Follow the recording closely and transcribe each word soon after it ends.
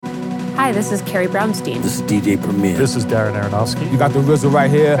Hi, this is Carrie Brownstein. This is DJ Premier. This is Darren Aronofsky. You got the RZA right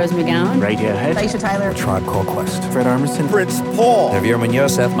here. Rose McGowan. Radiohead. Aisha Tyler. Tribe Called Quest. Fred Armisen. Prince Paul. Javier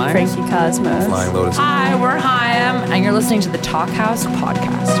Munoz. Seth Meyers. Frankie Cosmos. Flying Lotus. Hi, we're Chaim, and you're listening to the Talk House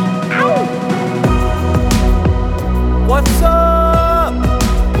podcast. Ow! What's up?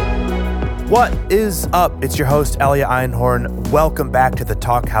 What is up? It's your host, Elia Einhorn. Welcome back to the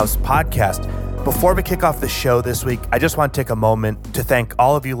Talk House podcast. Before we kick off the show this week, I just want to take a moment to thank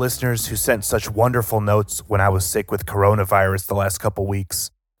all of you listeners who sent such wonderful notes when I was sick with coronavirus the last couple weeks.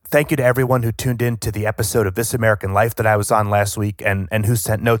 Thank you to everyone who tuned in to the episode of This American Life that I was on last week and who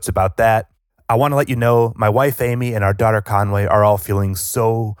sent notes about that. I want to let you know my wife Amy and our daughter Conway are all feeling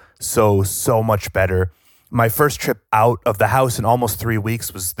so much better. My first trip out of the house in almost 3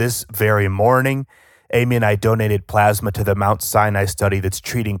 weeks was this very morning. Amy and I donated plasma to the Mount Sinai study that's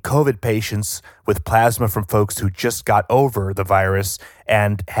treating COVID patients with plasma from folks who just got over the virus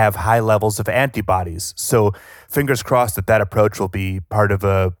and have high levels of antibodies. So fingers crossed that approach will be part of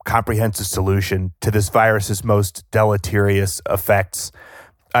a comprehensive solution to this virus's most deleterious effects.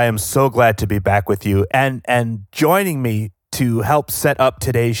 I am so glad to be back with you. And joining me to help set up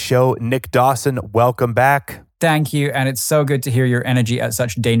today's show, Nick Dawson, welcome back. Thank you, and it's so good to hear your energy at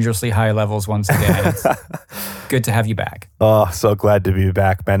such dangerously high levels once again. It's good to have you back. Oh, so glad to be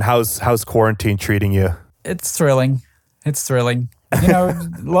back, man. How's quarantine treating you? It's thrilling. You know,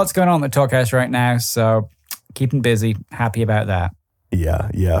 lots going on at the Talk House right now, so keeping busy. Happy about that.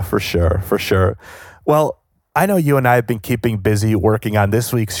 Yeah, for sure. Well, I know you and I have been keeping busy working on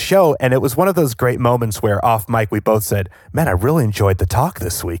this week's show, and it was one of those great moments where off mic we both said, man, I really enjoyed the talk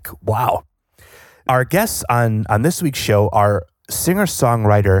this week. Wow. Our guests on this week's show are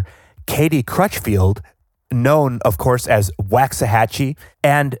singer-songwriter Katie Crutchfield, known, of course, as Waxahatchee,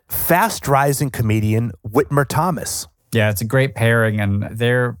 and fast-rising comedian Whitmer Thomas. Yeah, it's a great pairing, and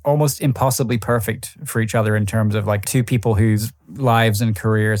they're almost impossibly perfect for each other in terms of like two people whose lives and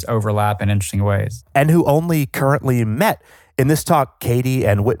careers overlap in interesting ways. And who only currently met. In this talk, Katie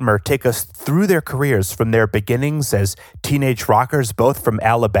and Whitmer take us through their careers from their beginnings as teenage rockers, both from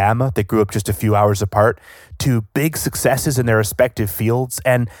Alabama, they grew up just a few hours apart, to big successes in their respective fields.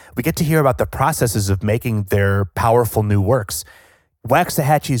 And we get to hear about the processes of making their powerful new works.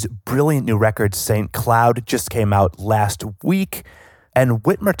 Waxahatchee's brilliant new record, St. Cloud, just came out last week. And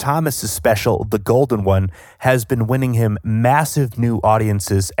Whitmer Thomas's special, The Golden One, has been winning him massive new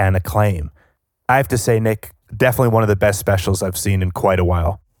audiences and acclaim. I have to say, Nick, definitely one of the best specials I've seen in quite a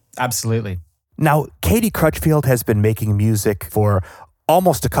while. Absolutely. Now, Katie Crutchfield has been making music for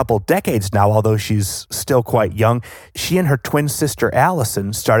almost a couple decades now, although she's still quite young. She and her twin sister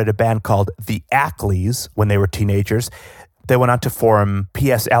Allison started a band called The Ackleys when they were teenagers. They went on to form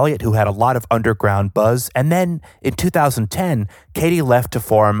P.S. Eliot, who had a lot of underground buzz. And then in 2010, Katie left to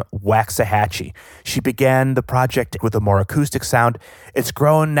form Waxahatchee. She began the project with a more acoustic sound. It's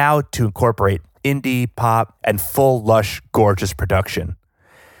grown now to incorporate indie, pop, and full, lush, gorgeous production.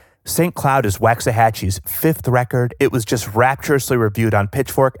 St. Cloud is Waxahatchee's fifth record. It was just rapturously reviewed on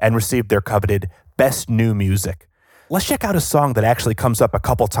Pitchfork and received their coveted Best New Music. Let's check out a song that actually comes up a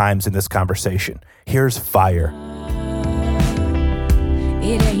couple times in this conversation. Here's Fire.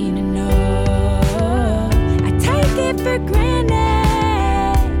 It ain't enough. I take it for granted.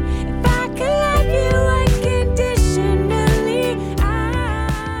 If I could love you unconditionally,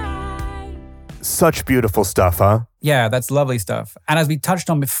 Such beautiful stuff, huh? Yeah, that's lovely stuff. And as we touched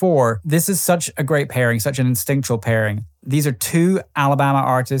on before, this is such a great pairing, such an instinctual pairing. These are two Alabama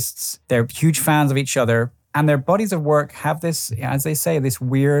artists. They're huge fans of each other. And their bodies of work have this, as they say, this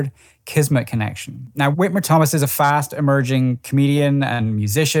weird kismet connection. Now, Whitmer Thomas is a fast emerging comedian and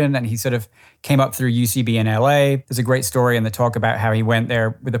musician, and he sort of came up through UCB in LA. There's a great story in the talk about how he went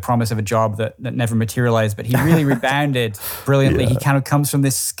there with the promise of a job that never materialized, but he really rebounded brilliantly. Yeah. He kind of comes from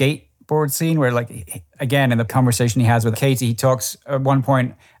this skateboard scene where, like, again, in the conversation he has with Katie, he talks at one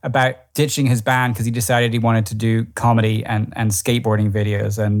point about ditching his band because he decided he wanted to do comedy and skateboarding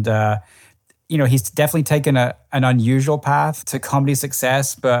videos. And, you know, he's definitely taken an unusual path to comedy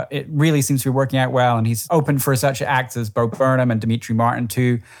success, but it really seems to be working out well. And he's open for such acts as Bo Burnham and Dimitri Martin,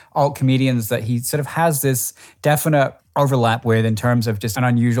 two alt comedians that he sort of has this definite overlap with in terms of just an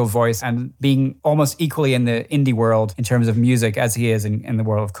unusual voice and being almost equally in the indie world in terms of music as he is in the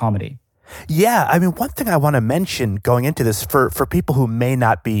world of comedy. Yeah, I mean, one thing I want to mention going into this for people who may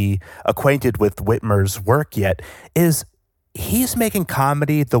not be acquainted with Whitmer's work yet is he's making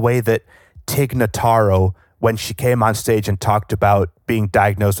comedy the way that Tig Notaro when she came on stage and talked about being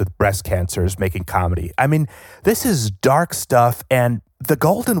diagnosed with breast cancer is making comedy. I mean, this is dark stuff, and The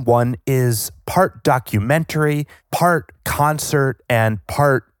Golden One is part documentary, part concert, and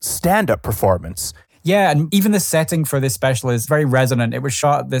part stand-up performance. Yeah, and even the setting for this special is very resonant. It was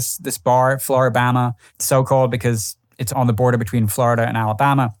shot at this bar, Floribama, so-called because it's on the border between Florida and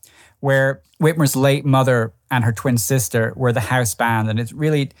Alabama, where Whitmer's late mother and her twin sister were the house band. And it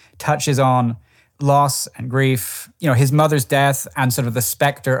really touches on loss and grief, his mother's death and sort of the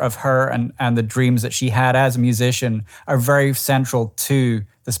specter of her and the dreams that she had as a musician are very central to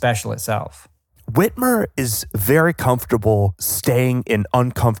the special itself. Whitmer is very comfortable staying in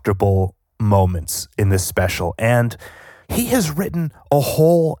uncomfortable moments in this special, and he has written a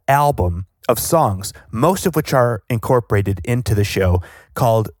whole album of songs, most of which are incorporated into the show,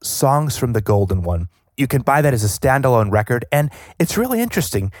 called Songs from the Golden One. You can buy that as a standalone record, and it's really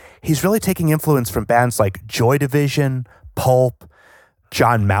interesting. He's really taking influence from bands like Joy Division, Pulp,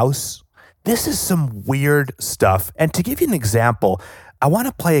 John Mouse. This is some weird stuff, and to give you an example, I want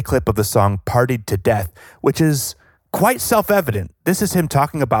to play a clip of the song Partied to Death, which is quite self-evident. This is him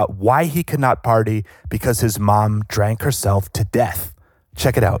talking about why he could not party because his mom drank herself to death.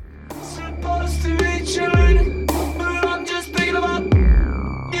 Check it out. Supposed to be chilling, but I'm just thinking about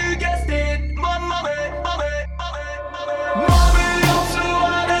you guessed it, my mommy. Mommy also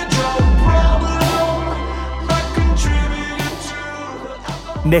had a drug problem that contributed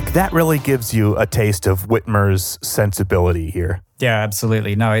to. Nick, that really gives you a taste of Whitmer's sensibility here. Yeah,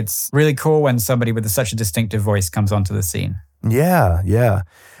 absolutely. No, it's really cool when somebody with such a distinctive voice comes onto the scene. Yeah.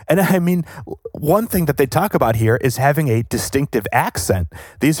 And I mean, one thing that they talk about here is having a distinctive accent.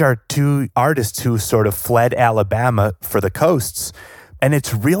 These are two artists who sort of fled Alabama for the coasts. And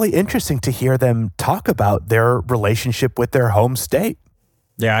it's really interesting to hear them talk about their relationship with their home state.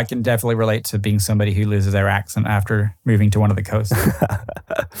 Yeah, I can definitely relate to being somebody who loses their accent after moving to one of the coasts.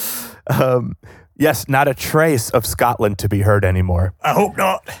 Yes, not a trace of Scotland to be heard anymore. I hope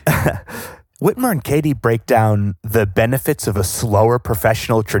not. Whitmer and Katie break down the benefits of a slower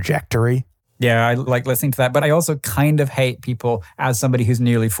professional trajectory. Yeah, I like listening to that, but I also kind of hate people, as somebody who's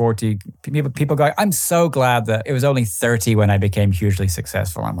nearly 40, people go, I'm so glad that it was only 30 when I became hugely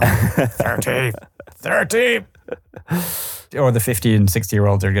successful. I'm like, 30. Or the 50 and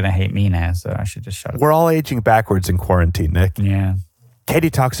 60-year-olds are going to hate me now, so I should just shut up. We're all aging backwards in quarantine, Nick. Yeah.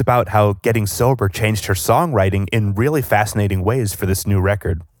 Katie talks about how getting sober changed her songwriting in really fascinating ways for this new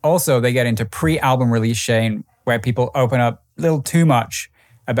record. Also, they get into pre-album release Shane, where people open up a little too much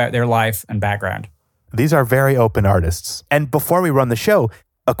about their life and background. These are very open artists. And before we run the show,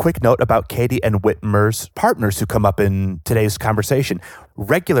 a quick note about Katie and Whitmer's partners who come up in today's conversation.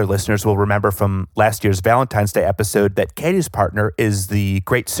 Regular listeners will remember from last year's Valentine's Day episode that Katie's partner is the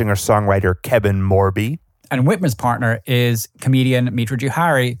great singer-songwriter Kevin Morby. And Whitmer's partner is comedian Mitra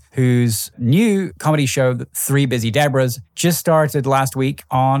Juhari, whose new comedy show, Three Busy Debras, just started last week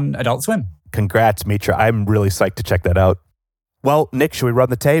on Adult Swim. Congrats, Mitra. I'm really psyched to check that out. Well, Nick, should we run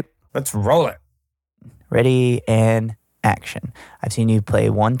the tape? Let's roll it. Ready and action. I've seen you play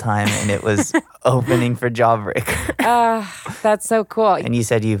one time, and it was opening for Jawbreaker. That's so cool. And you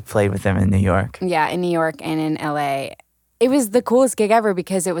said you played with them in New York. Yeah, in New York and in LA. It was the coolest gig ever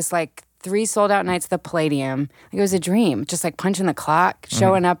because it was like 3 sold-out nights at the Palladium. Like, it was a dream, just like punching the clock,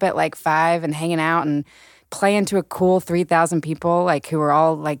 showing up at like 5 and hanging out and playing to a cool 3,000 people, like who were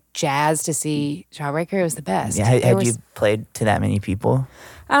all like jazzed to see Jawbreaker. It was the best. Yeah, had you played to that many people?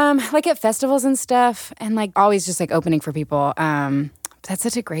 Like at festivals and stuff, and like always just like opening for people. That's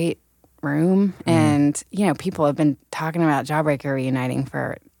such a great room, and people have been talking about Jawbreaker reuniting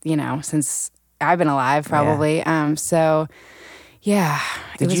for since I've been alive, probably. Yeah. So. Yeah,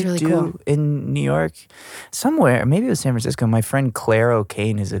 it was really cool. Did you do in New York? Somewhere, maybe it was San Francisco, my friend Claire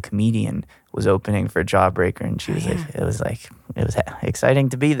O'Kane, who's a comedian, was opening for Jawbreaker, and she was it was exciting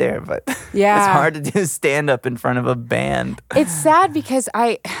to be there, but yeah. It's hard to do stand-up in front of a band. It's sad because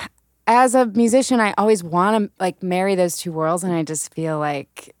as a musician, I always want to like marry those two worlds, and I just feel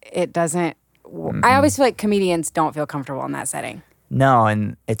like it doesn't. I always feel like comedians don't feel comfortable in that setting. No,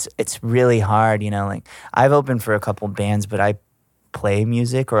 and it's really hard, like I've opened for a couple bands, but I play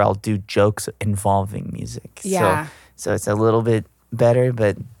music or I'll do jokes involving music. Yeah. So it's a little bit better,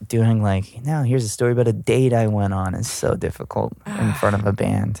 but doing here's a story about a date I went on is so difficult in front of a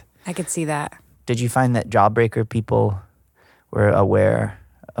band. I could see that. Did you find that Jawbreaker people were aware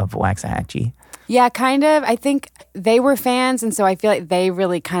of Waxahatchee? Yeah, kind of. I think they were fans, and so I feel like they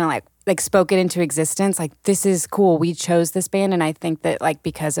really kind of like spoke it into existence. Like, this is cool. We chose this band, and I think that like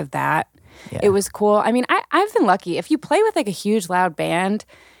because of that, Yeah. It was cool. I mean, I've been lucky. If you play with like a huge loud band,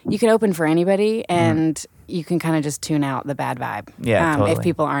 you can open for anybody and you can kind of just tune out the bad vibe. Yeah, totally. If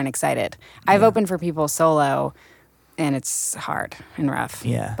people aren't excited. I've opened for people solo and it's hard and rough.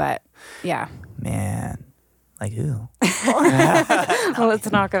 Yeah. But yeah. Man, like who? Well, let's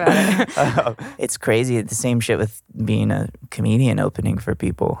talk about it. It's crazy. The same shit with being a comedian opening for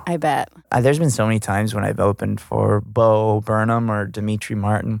people. I bet. There's been so many times when I've opened for Bo Burnham or Dimitri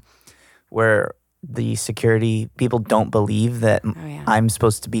Martin where the security people don't believe that I'm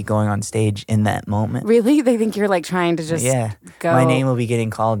supposed to be going on stage in that moment. Really? They think you're like trying to just go. My name will be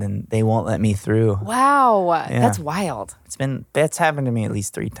getting called and they won't let me through. Wow. Yeah. That's wild. That's happened to me at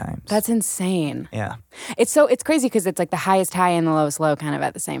least 3 times. That's insane. Yeah. It's crazy because it's like the highest high and the lowest low kind of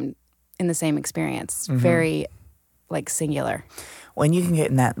in the same experience. It's very like singular. When you can get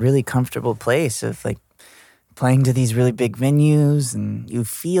in that really comfortable place of like playing to these really big venues and you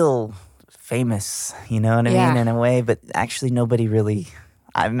feel famous, you know what I mean, in a way, but actually nobody really.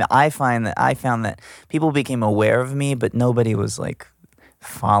 I found that people became aware of me, but nobody was like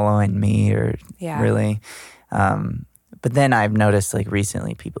following me or really. But then I've noticed like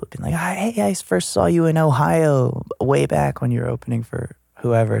recently people have been like, "Hey, I first saw you in Ohio way back when you were opening for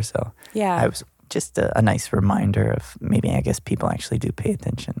whoever." So I was just a nice reminder of maybe I guess people actually do pay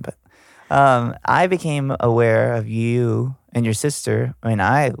attention. But I became aware of you and your sister when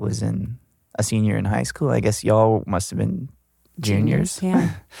I was a senior in high school. I guess y'all must have been juniors.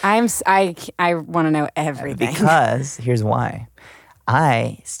 Yeah. I want to know everything. Because here's why.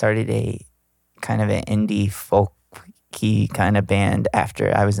 I started a kind of an indie folky kind of band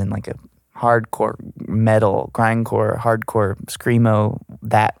after I was in like a hardcore metal, grindcore, hardcore, screamo,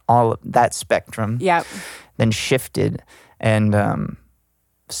 all of that spectrum. Yep. Then shifted and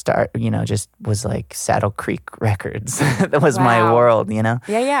just was like Saddle Creek Records. That was my world, you know?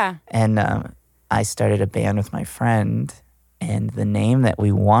 Yeah. And I started a band with my friend, and the name that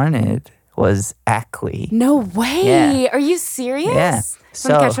we wanted was Ackley. No way. Yeah. Are you serious? Yeah.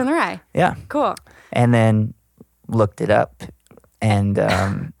 From Catch on the Rye. Yeah. Cool. And then looked it up, and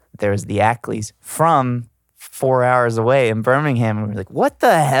there was the Ackleys from 4 hours away in Birmingham. And we were like, what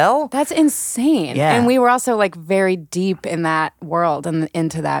the hell? That's insane. Yeah. And we were also like very deep in that world and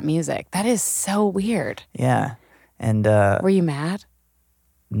into that music. That is so weird. Yeah. And were you mad?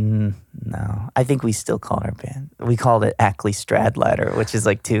 No. I think we still called our band. We called it Ackley Stradlater, which is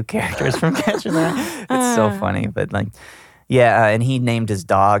like 2 characters from Catch on the Rye. It's so funny. But like, and he named his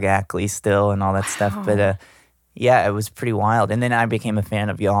dog Ackley still and all that stuff. But it was pretty wild. And then I became a fan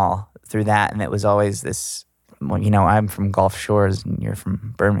of y'all through that. And it was always this, I'm from Gulf Shores and you're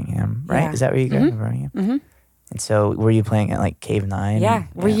from Birmingham, right? Yeah. Is that where you go? Birmingham? Mm-hmm. And so were you playing at like Cave 9? Yeah.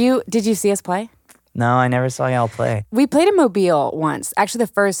 Did you see us play? No, I never saw y'all play. We played in Mobile once. Actually,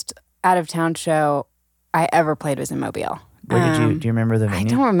 the first out-of-town show I ever played was in Mobile. Where do you remember the venue? I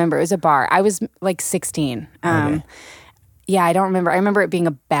don't remember. It was a bar. I was like 16. Okay. Yeah, I don't remember. I remember it being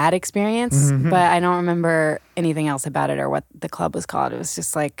a bad experience, but I don't remember anything else about it or what the club was called. It was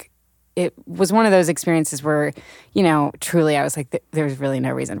just like, it was one of those experiences where, truly I was like, there's really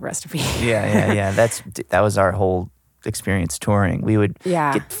no reason for us to be here. Yeah. That was our whole experience touring. We would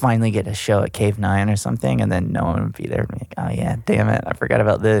finally get a show at Cave 9 or something, and then no one would be there. We'd be like, oh yeah, damn it, I forgot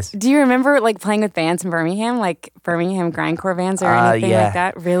about this. Do you remember like playing with bands in Birmingham, like Birmingham grindcore bands or anything like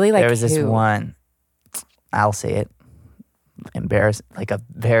that? Really? Like there was this one, I'll say it, embarrassed, like a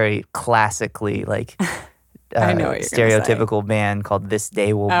very classically like I know what you're stereotypical band called This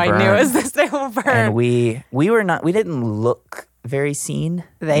Day Will Burn. I knew it was This Day Will Burn. And we didn't look very seen.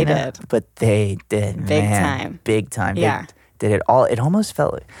 They did. But they did. Big time. Yeah. They did it all. It almost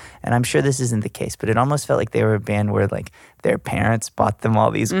felt like, and I'm sure this isn't the case, but it almost felt like they were a band where like their parents bought them all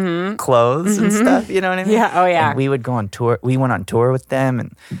these clothes and stuff. You know what I mean? Yeah. Oh yeah. And we would go on tour. We went on tour with them,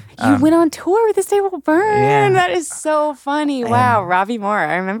 and you went on tour with This Day Will Burn. Yeah. That is so funny. Wow, Robbie Moore.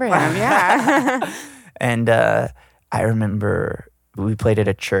 I remember him. Yeah. And I remember we played at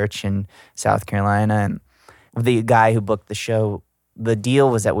a church in South Carolina, and the guy who booked the show, the deal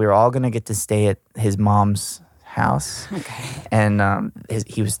was that we were all going to get to stay at his mom's house. Okay. And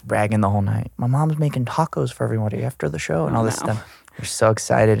he was bragging the whole night. My mom's making tacos for everybody after the show and all this stuff. We're so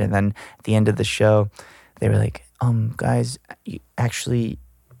excited. And then at the end of the show, they were like, guys, actually,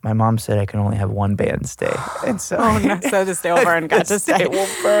 my mom said I can only have one band stay. And so, so This Day Will Burn got to stay. It will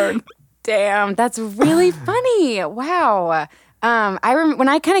burn. Damn, that's really funny. Wow. I remember when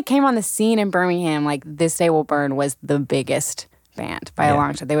I kind of came on the scene in Birmingham, like This Day Will Burn was the biggest band by a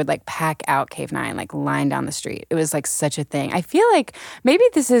long shot. They would like pack out Cave 9, like line down the street. It was like such a thing. I feel like maybe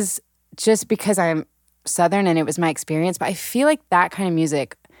this is just because I'm Southern and it was my experience, but I feel like that kind of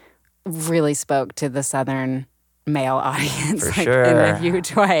music really spoke to the Southern male audience For like, sure. in a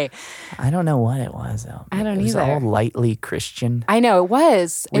huge way. I don't know what it was though. I don't It was either. all lightly Christian. I know it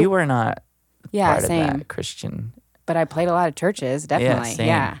was. We were not Yeah, part same. of that Christian. But I played a lot of churches, definitely. same.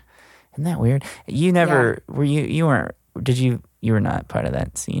 Yeah. Isn't that weird? You never were you weren't did you were not part of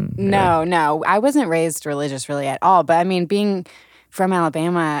that scene? No. I wasn't raised religious really at all. But I mean, being from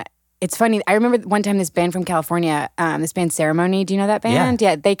Alabama, it's funny. I remember one time this band from California, this band Ceremony. Do you know that band?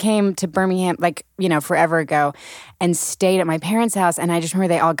 Yeah. They came to Birmingham, like, forever ago and stayed at my parents' house. And I just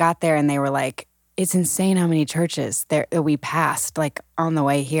remember they all got there and they were like, it's insane how many churches that we passed, like, on the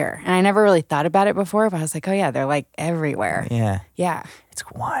way here. And I never really thought about it before, but I was like, oh, yeah, they're, like, everywhere. Yeah. Yeah. It's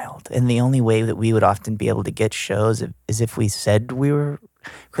wild. And the only way that we would often be able to get shows is if we said we were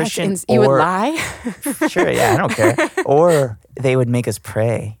Christian. You would lie? Sure, yeah, I don't care. Or they would make us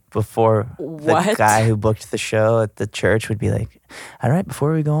pray before the What? guy who booked the show at the church would be like, all right,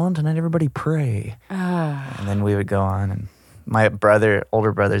 before we go on tonight, everybody pray. And then we would go on, and my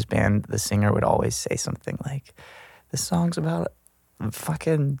older brother's band, the singer would always say something like, this song's about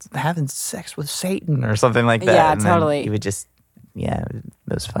fucking having sex with Satan or something like that. Yeah, and then totally. he would just, it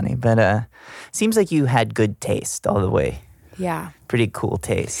was funny. But seems like you had good taste all the way. Yeah. Pretty cool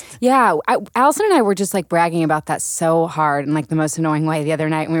taste. Yeah, Allison and I were just like bragging about that so hard in like the most annoying way the other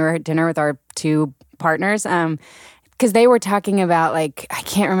night when we were at dinner with our two partners. Because they were talking about like, I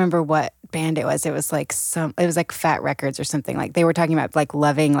can't remember what band it was. It was like Fat Records or something. Like they were talking about like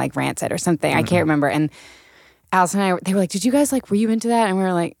loving like Rancid or something. I can't remember. And Allison and I, they were like, did you guys like, were you into that? And we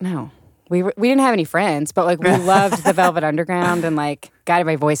were like, no. We didn't have any friends, but like we loved the Velvet Underground and like Guided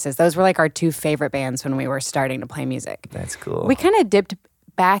by Voices. Those were like our two favorite bands when we were starting to play music. That's cool. We kind of dipped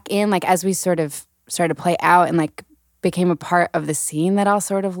back in like as we sort of started to play out and like became a part of the scene that all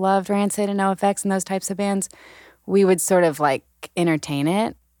sort of loved Rancid and NoFX and those types of bands. We would sort of like entertain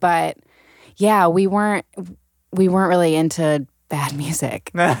it, but yeah, we weren't really into bad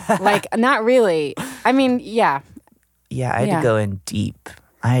music. Like not really. I mean, yeah. Yeah, I had to go in deep.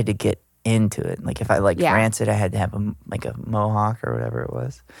 I had to get into it. Like if I liked Rancid, I had to have a mohawk or whatever it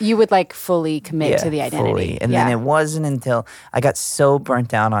was. You would like fully commit to the identity. Fully. And then it wasn't until I got so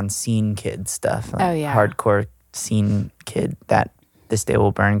burnt out on scene kid stuff, like hardcore scene kid, that This Day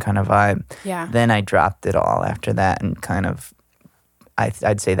Will Burn kind of vibe. Yeah. Then I dropped it all after that and kind of,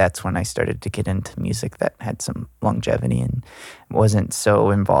 I'd say that's when I started to get into music that had some longevity and wasn't so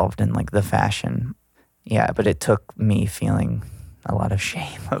involved in like the fashion. Yeah, but it took me feeling a lot of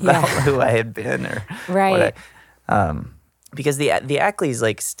shame about who I had been or right. Because the Ackleys,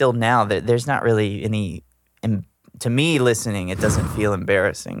 like still now, there's not really any, to me listening, it doesn't feel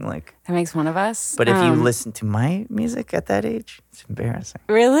embarrassing. Like that makes one of us. But if you listen to my music at that age, it's embarrassing.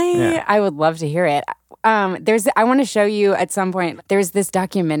 Really? Yeah. I would love to hear it. I want to show you at some point, there's this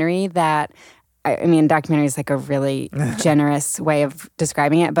documentary that, I mean, documentary is like a really generous way of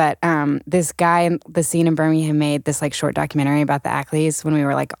describing it, but this guy in the scene in Birmingham made this like short documentary about the Ackleys when we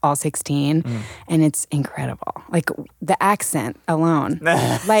were like all 16, and it's incredible. Like the accent alone,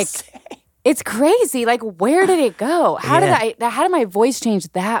 like it's crazy. Like where did it go? How did my voice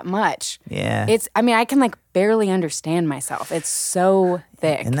change that much? Yeah, I can like barely understand myself. It's so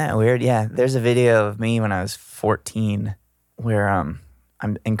thick. Isn't that weird? Yeah, there's a video of me when I was 14 where I'm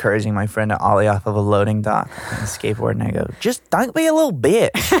encouraging my friend to ollie off of a loading dock on a skateboard, and I go, just don't be a little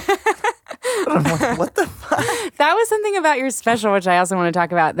bitch. I'm like, what the fuck? That was something about your special, which I also want to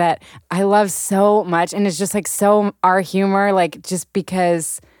talk about, that I love so much. And it's just like so our humor, like just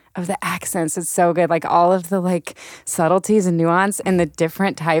because of the accents, it's so good. Like all of the like subtleties and nuance and the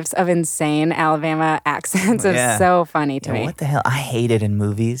different types of insane Alabama accents. It's so funny to me. What the hell? I hate it in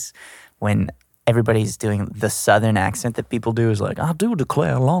movies when everybody's doing the Southern accent that people do. Is like, I do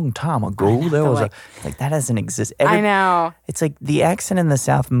declare a long time ago there was like that doesn't exist. I know. It's like the accent in the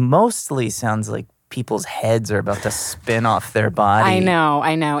South mostly sounds like people's heads are about to spin off their body. I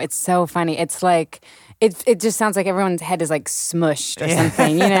know. It's so funny. It's like it just sounds like everyone's head is like smushed or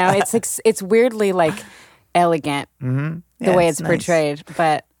something. You know, it's weirdly like elegant the way it's portrayed.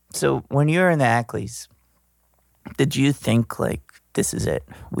 But so when you were in the Ackleys, did you think like, this is it?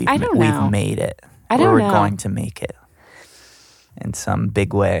 We've made it. I don't know. We're going to make it in some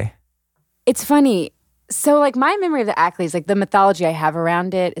big way. It's funny. So, like, my memory of the Ackleys, like, the mythology I have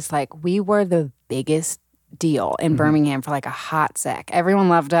around it is, like, we were the biggest deal in Birmingham for, like, a hot sec. Everyone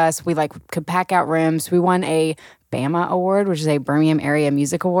loved us. We, like, could pack out rooms. We won a BAMA award, which is a Birmingham Area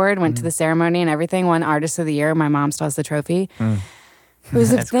Music Award. Went to the ceremony and everything. Won Artist of the Year. My mom still has the trophy. It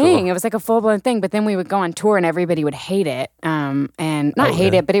was a That's thing. cool. It was like a full-blown thing. But then we would go on tour and everybody would hate it. And not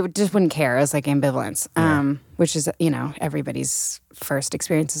hate it, but it just wouldn't care. It was like ambivalence, which is, everybody's first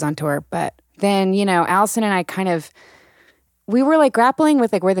experiences on tour. But then, Allison and I we were like grappling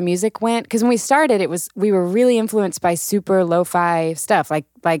with like where the music went. Because when we started, we were really influenced by super lo-fi stuff like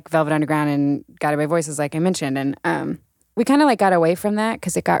Velvet Underground and Guided by Voices, like I mentioned. And we kind of like got away from that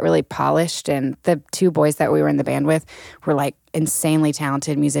because it got really polished. And the two boys that we were in the band with were like insanely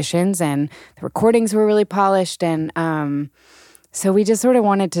talented musicians, and the recordings were really polished. And so we just sort of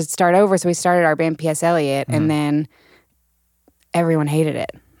wanted to start over. So we started our band P.S. Eliot, and then everyone hated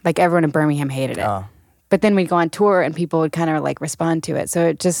it. Like everyone in Birmingham hated it. Oh. But then we'd go on tour and people would kind of like respond to it. So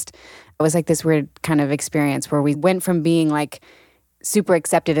it was like this weird kind of experience where we went from being like super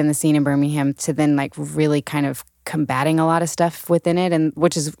accepted in the scene in Birmingham to then like really kind of combating a lot of stuff within it, and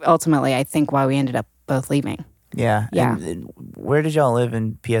which is ultimately, I think, why we ended up both leaving. Yeah. Yeah. And where did y'all live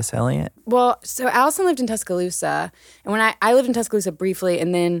in P.S. Eliot? Well, so Allison lived in Tuscaloosa, and when I lived in Tuscaloosa briefly,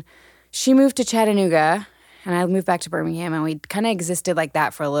 and then she moved to Chattanooga, and I moved back to Birmingham, and we kind of existed like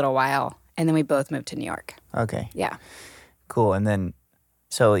that for a little while, and then we both moved to New York. Okay. Yeah. Cool. And then,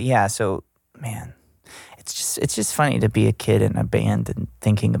 man, it's just funny to be a kid in a band and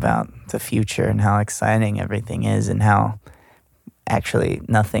thinking about the future and how exciting everything is and how actually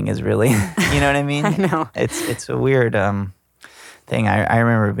nothing is really, you know what I mean? I know. It's a weird thing. I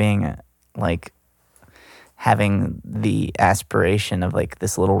remember being like having the aspiration of like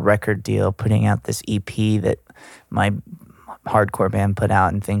this little record deal, putting out this EP that my hardcore band put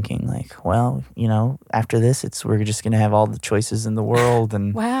out, and thinking like, well, after this, we're just gonna have all the choices in the world,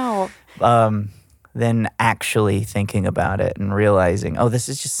 and Wow. then actually thinking about it and realizing, oh, this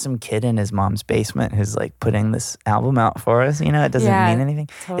is just some kid in his mom's basement who's like putting this album out for us. It doesn't mean anything.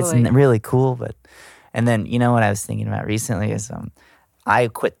 Totally. It's really cool, and then what I was thinking about recently is I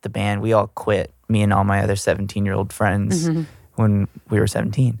quit the band. We all quit, me and all my other 17-year-old friends when we were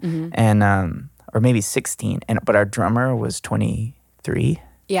 17, and or maybe 16, but our drummer was 23.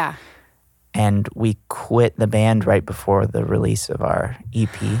 Yeah. And we quit the band right before the release of our EP.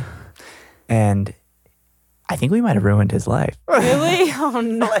 And I think we might have ruined his life. Really? Oh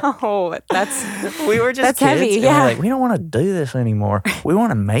no. We were just That's kids. heavy, And yeah. we're like, we don't want to do this anymore. We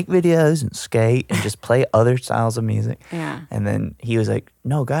want to make videos and skate and just play other styles of music. Yeah. And then he was like,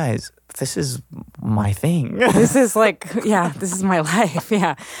 no, guys, this is my thing. This is like, this is my life.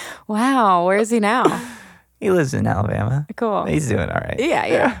 Yeah. Wow. Where is he now? He lives in Alabama. Cool. He's doing all right.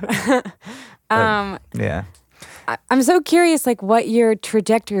 Yeah. Yeah. I'm so curious, like, what your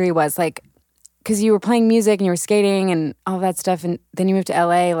trajectory was, like, because you were playing music and you were skating and all that stuff, and then you moved to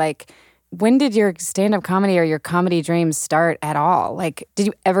LA. Like, when did your stand-up comedy or your comedy dreams start at all? Like, did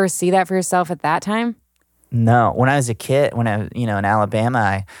you ever see that for yourself at that time? No. When I was a kid, when I was, in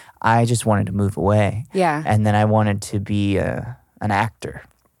Alabama, I just wanted to move away. Yeah. And then I wanted to be an actor.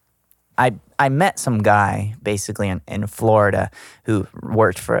 I met some guy basically in Florida who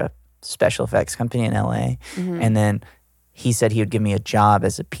worked for a special effects company in LA. And then he said he would give me a job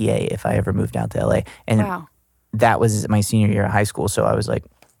as a PA if I ever moved out to LA. And that was my senior year of high school. So I was like,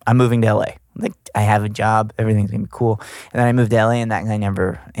 I'm moving to LA. Like, I have a job. Everything's going to be cool. And then I moved to LA, and that guy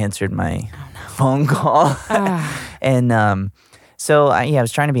never answered my phone call. And so I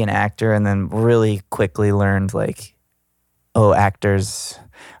was trying to be an actor, and then really quickly learned, like, oh, actors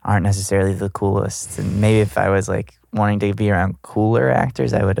aren't necessarily the coolest. And maybe if I was, like, wanting to be around cooler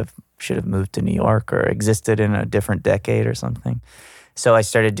actors, I should have moved to New York or existed in a different decade or something. So I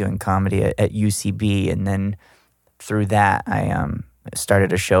started doing comedy at UCB, and then through that, I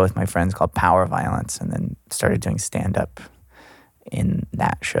started a show with my friends called Power Violence, and then started doing stand-up in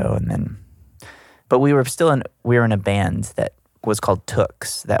that show. And then, but we were in a band that was called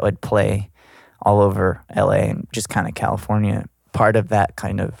Tooks that would play all over LA and just kind of California, part of that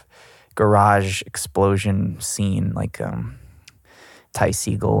kind of garage explosion scene, like Ty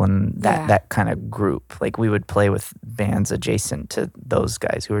Segall and that kind of group. Like, we would play with bands adjacent to those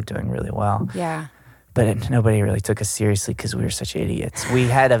guys who were doing really well. Yeah. But nobody really took us seriously because we were such idiots. We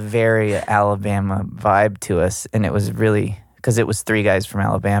had a very Alabama vibe to us, and it was really, because it was 3 guys from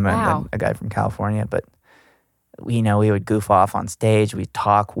Alabama and then a guy from California. But, we would goof off on stage. We'd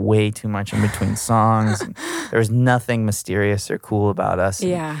talk way too much in between songs. And there was nothing mysterious or cool about us.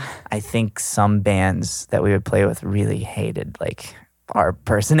 Yeah. And I think some bands that we would play with really hated, like, our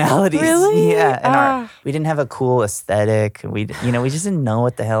personalities. Really? Yeah. And we didn't have a cool aesthetic. We just didn't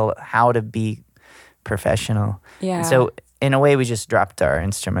know how to be professional. Yeah. And so in a way, we just dropped our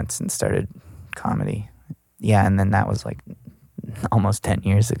instruments and started comedy. Yeah, and then that was like almost 10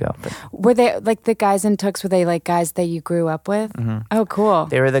 years ago. But Were they like the guys in Tux? Were they like guys that you grew up with? Oh, cool.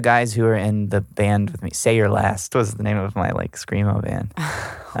 they were the guys who were in the band with me. Say Your Last was the name of my like screamo band.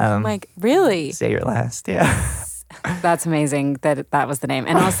 Like, really? Say Your Last, yeah. That's amazing that was the name.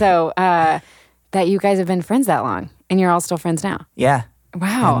 And also that you guys have been friends that long and you're all still friends now. Yeah.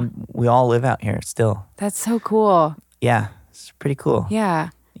 Wow. And we all live out here still. That's so cool. Yeah. It's pretty cool. Yeah.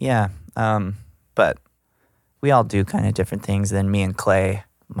 Yeah. But we all do kind of different things. Then me and Clay,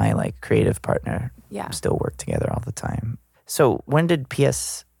 my like creative partner, still work together all the time. So when did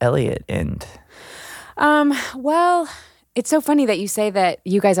P.S. Eliot end? Well, it's so funny that you say that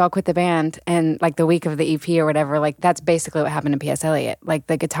you guys all quit the band and like the week of the EP or whatever, like that's basically what happened to P.S. Eliot. Like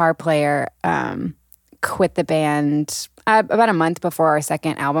the guitar player quit the band about a month before our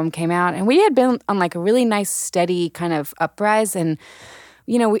second album came out. And we had been on like a really nice, steady kind of uprise. And,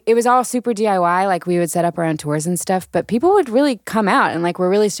 you know, it was all super DIY. Like we would set up our own tours and stuff, but people would really come out and like we're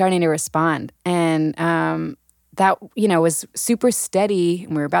really starting to respond. And that, you know, was super steady.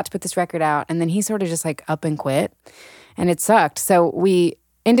 And we were about to put this record out. And then he sort of just like up and quit. And it sucked. So we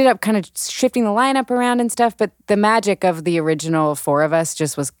ended up kind of shifting the lineup around and stuff. But the magic of the original four of us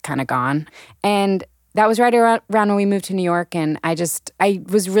just was kind of gone. And that was right around when we moved to New York. And I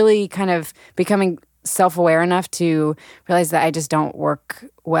was really kind of becoming self-aware enough to realize that I just don't work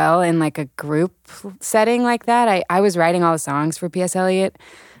well in like a group setting like that. I was writing all the songs for P.S. Eliot,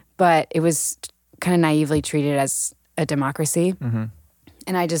 but it was kind of naively treated as a democracy. Mm-hmm.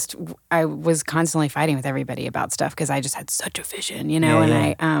 And I was constantly fighting with everybody about stuff because I just had such a vision, you know,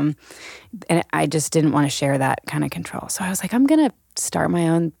 and I just didn't want to share that kind of control. So I was like, I'm going to start my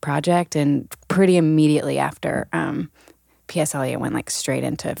own project. And pretty immediately after P.S. Eliot went like straight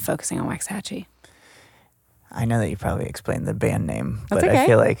into focusing on Waxahatchee. I know that you probably explained the band name, That's but okay. I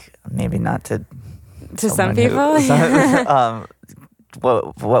feel like maybe not to some people.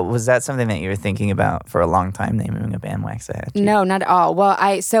 What was that something that you were thinking about for a long time, naming a band Waxahatchee? No, not at all.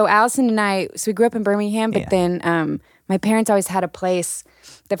 Well, so Allison and we grew up in Birmingham, but then my parents always had a place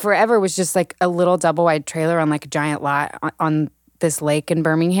that forever was just like a little double-wide trailer on like a giant lot on this lake in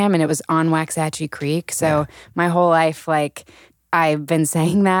Birmingham, and it was on Waxahatchee Creek. So my whole life, like, I've been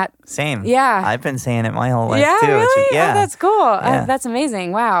saying that. Same. Yeah. I've been saying it my whole life yeah, too. Really? Yeah. Oh, that's cool. Yeah. That's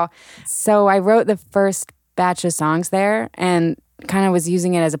amazing. Wow. So I wrote the first batch of songs there and kind of was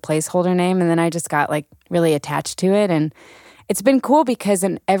using it as a placeholder name, and then I just got like really attached to it. And it's been cool because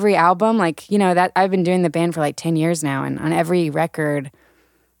in every album, like, you know, that I've been doing the band for like 10 years now, and on every record,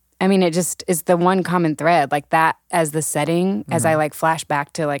 I mean, it just is the one common thread, like that as the setting, as I like flash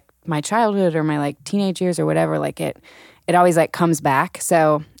back to like my childhood or my like teenage years or whatever, like it always like comes back.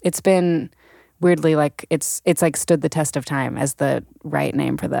 So it's been weirdly like it's like stood the test of time as the right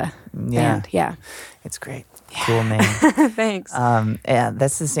name for the band. Yeah. It's great. Cool name. Thanks. Yeah,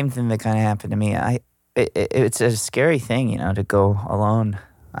 that's the same thing that kind of happened to me. It's a scary thing, you know, to go alone.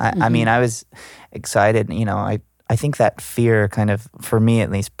 I mean, I was excited, you know, I think that fear kind of, for me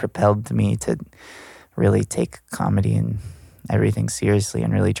at least, propelled me to really take comedy and everything seriously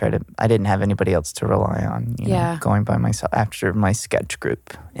and really I didn't have anybody else to rely on, you know, going by myself after my sketch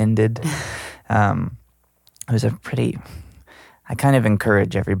group ended. It was I kind of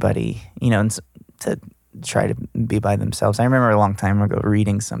encourage everybody, you know, to try to be by themselves. I remember a long time ago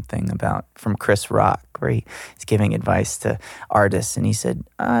reading something from Chris Rock where he's giving advice to artists, and he said,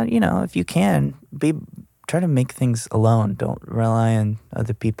 you know, if you can, try to make things alone. Don't rely on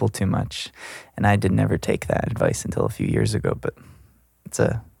other people too much. And I didn't ever take that advice until a few years ago, but it's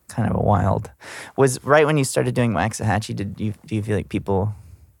a kind of a wild. Was right when you started doing Waxahatchee, do you feel like people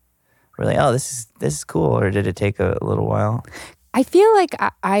were like, oh, this is cool, or did it take a little while? I feel like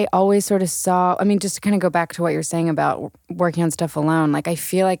I always sort of saw, I mean, just to kind of go back to what you're saying about working on stuff alone, like I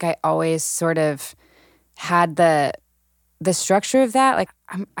feel like I always sort of had the structure of that. Like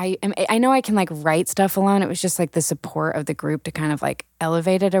I know I can like write stuff alone. It was just like the support of the group to kind of like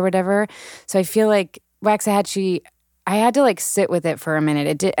elevate it or whatever. So I feel like Waxahatchee, I had to like sit with it for a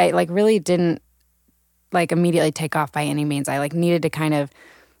minute. I like really didn't like immediately take off by any means. I like needed to kind of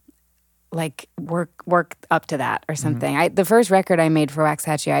like work up to that or something. Mm-hmm. The first record I made for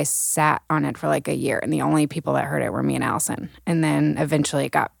Waxahatchee, I sat on it for like a year, and the only people that heard it were me and Allison. And then eventually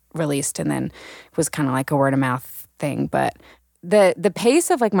it got released, and then it was kind of like a word of mouth thing. But the pace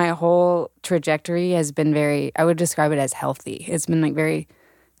of like my whole trajectory has been I would describe it as healthy. It's been like very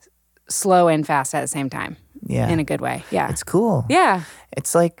slow and fast at the same time. Yeah. In a good way. Yeah. It's cool. Yeah.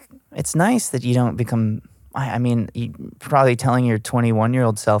 It's like, it's nice that you don't become, I mean, probably telling your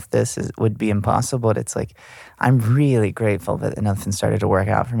 21-year-old self this would be impossible, but it's like, I'm really grateful that nothing started to work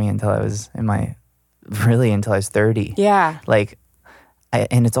out for me until I was until I was 30. Yeah. Like,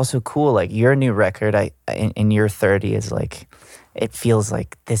 and it's also cool. Like your new record, in your 30 is like, it feels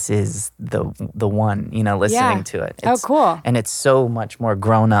like this is the one, listening to it. Oh, cool. And it's so much more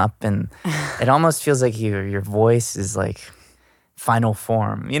grown up, and it almost feels like your voice is like final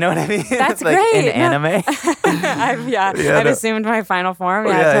form. You know what I mean? That's like great. in anime. I've assumed my final form.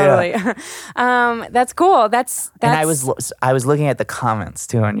 Totally. That's cool. That's. And I was looking at the comments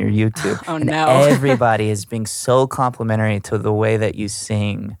too on your YouTube. Oh and no! Everybody is being so complimentary to the way that you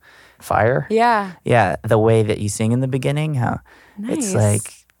sing Fire. Yeah. Yeah, the way that you sing in the beginning. How it's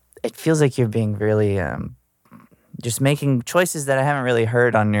like it feels like you're being really just making choices that I haven't really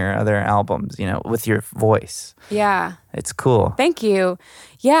heard on your other albums, with your voice. Yeah. It's cool. Thank you.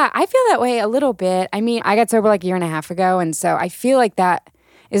 Yeah, I feel that way a little bit. I mean, I got sober like a year and a half ago, and so I feel like that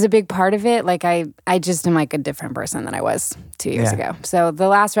is a big part of it. Like I just am like a different person than I was 2 years ago. So the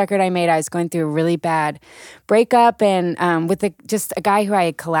last record I made, I was going through a really bad breakup, and with just a guy who I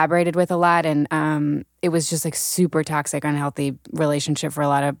had collaborated with a lot, and it was just like super toxic, unhealthy relationship for a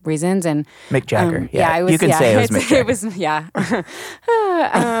lot of reasons. And Mick Jagger. It was, you can say it was Mick Jagger. It was,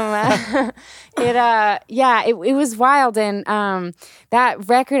 it was wild. And that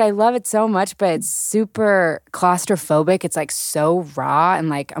record, I love it so much, but it's super claustrophobic. It's like so raw and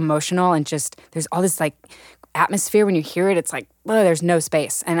like emotional, and just there's all this like atmosphere when you hear it. It's like, oh, there's no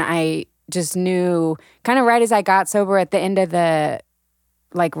space. And I just knew kind of right as I got sober at the end of the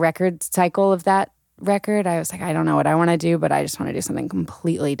like record cycle of that record, I was like, I don't know what I want to do, but I just want to do something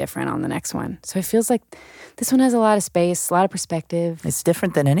completely different on the next one. So it feels like this one has a lot of space, a lot of perspective. It's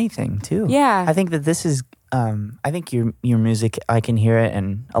different than anything too. Yeah. I think that this is I think your music, I can hear it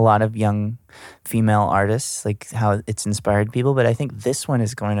in a lot of young female artists, like how it's inspired people, but I think this one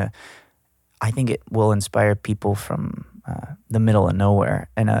is I think it will inspire people from the middle of nowhere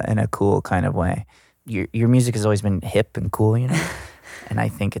in a cool kind of way. Your music has always been hip and cool, and I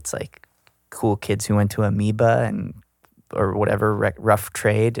think it's like cool kids who went to Amoeba or whatever rough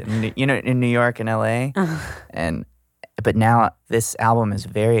trade, in New York and LA, but now this album is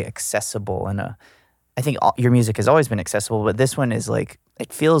very accessible, and I think your music has always been accessible, but this one is like,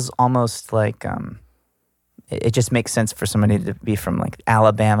 it feels almost like it just makes sense for somebody to be from like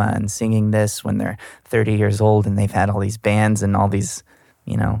Alabama and singing this when they're 30 years old and they've had all these bands and all these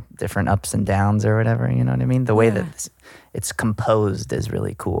different ups and downs or whatever. You know what I mean? The way that it's composed is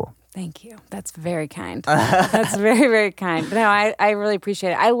really cool. Thank you. That's very kind. That's very, very kind. But no, I really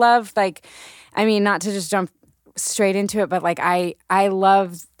appreciate it. I love not to just jump straight into it, but like I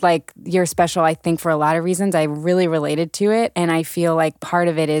love like your special, I think for a lot of reasons. I really related to it, and I feel like part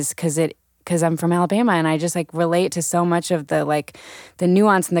of it is because I'm from Alabama, and I just like relate to so much of the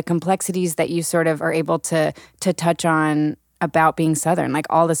nuance and the complexities that you sort of are able to touch on about being Southern, like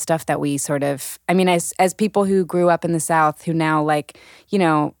all the stuff that we sort of, as people who grew up in the South, who now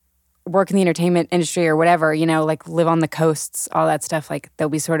work in the entertainment industry or whatever, like live on the coasts, all that stuff, like that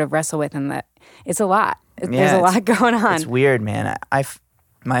we sort of wrestle with, and that it's a lot. There's a lot going on. It's weird, man.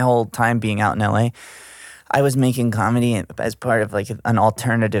 My whole time being out in LA, I was making comedy as part of like an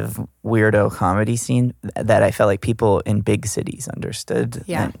alternative weirdo comedy scene that I felt like people in big cities understood.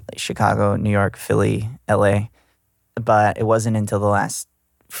 Yeah. Like Chicago, New York, Philly, LA. But it wasn't until the last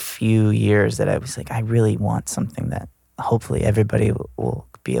few years that I was like, I really want something that hopefully everybody will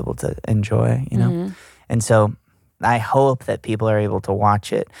be able to enjoy, Mm-hmm. And so I hope that people are able to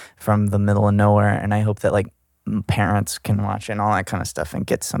watch it from the middle of nowhere, and I hope that like parents can watch it and all that kind of stuff and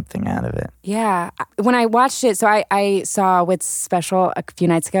get something out of it. Yeah. When I watched it, so I saw Whit's special a few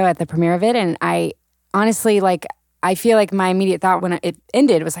nights ago at the premiere of it, and I honestly, I feel like my immediate thought when it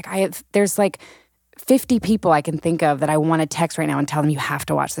ended was like, there's like 50 people I can think of that I want to text right now and tell them you have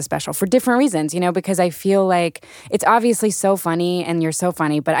to watch the special for different reasons, because I feel like it's obviously so funny and you're so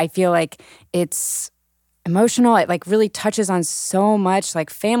funny, but I feel like it's emotional. It like really touches on so much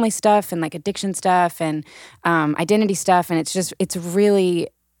like family stuff and like addiction stuff and identity stuff. And it's really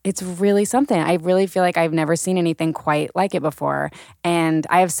something. I really feel like I've never seen anything quite like it before. And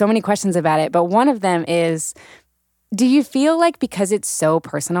I have so many questions about it. But one of them is, do you feel like because it's so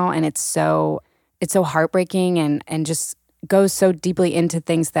personal and it's so heartbreaking and just goes so deeply into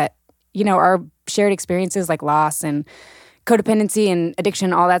things that, are shared experiences like loss and codependency and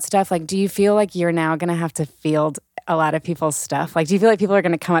addiction, all that stuff, like, do you feel like you're now going to have to field a lot of people's stuff? Like, do you feel like people are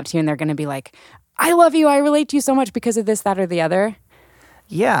going to come up to you and they're going to be like, I love you, I relate to you so much because of this, that, or the other?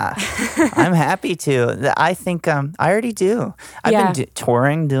 Yeah, I'm happy to. I think I already do. I've been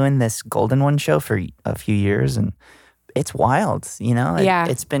touring, doing this Golden One show for a few years, and it's wild,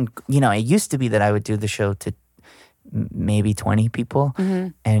 It's been, it used to be that I would do the show to maybe 20 people,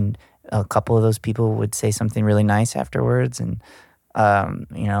 and a couple of those people would say something really nice afterwards, and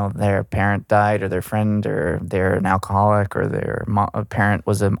their parent died or their friend or they're an alcoholic or their parent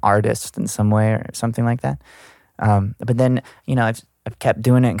was an artist in some way or something like that. But then, I've kept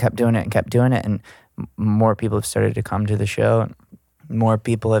doing it and kept doing it and kept doing it. And more people have started to come to the show. And more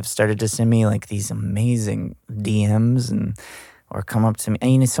people have started to send me like these amazing DMs or come up to me.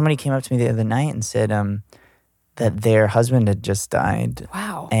 And, somebody came up to me the other night and said that their husband had just died.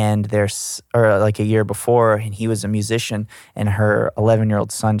 Wow. And or like a year before, and he was a musician, and her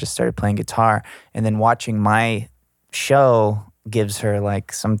 11-year-old son just started playing guitar. And then watching my show gives her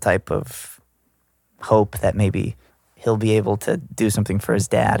like some type of hope that maybe he'll be able to do something for his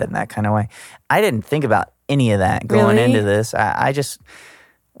dad in that kind of way. I didn't think about any of that going Really? into this. I just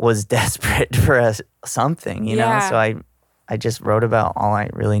was desperate for something, you know? So I just wrote about all I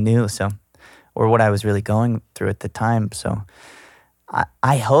really knew, or what I was really going through at the time. So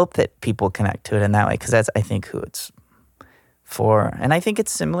I hope that people connect to it in that way, because that's, I think, who it's for. And I think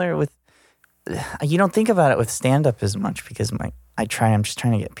it's similar with, you don't think about it with stand-up as much, because I'm just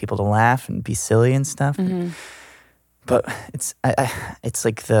trying to get people to laugh and be silly and stuff. Mm-hmm. But it's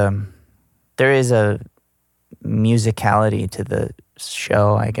like there is a musicality to the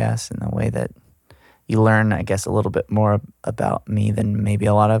show, I guess, in the way that you learn, I guess, a little bit more about me than maybe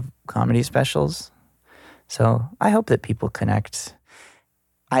a lot of comedy specials. So I hope that people connect.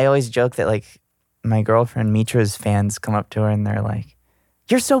 I always joke that, like, my girlfriend Mitra's fans come up to her and they're like,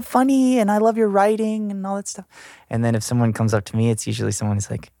 "You're so funny and I love your writing," and all that stuff. And then if someone comes up to me, it's usually someone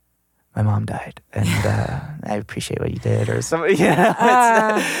who's like, "My mom died and I appreciate what you did," or something.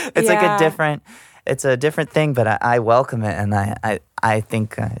 It's like it's a different thing, but I welcome it, and I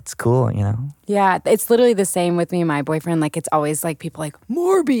think it's cool, Yeah, it's literally the same with me and my boyfriend. Like, it's always like people like,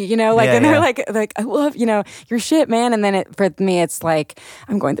 "Morby," and they're like, "I love, your shit, man." And then for me, it's like,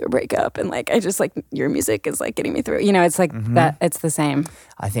 I'm going through a breakup, and like, I just like, your music is like getting me through. It's like that. It's the same.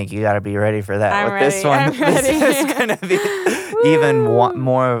 I think you got to be ready for that. I'm with ready. this one, I'm ready. this is going to be even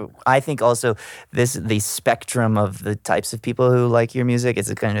more. I think also the spectrum of the types of people who like your music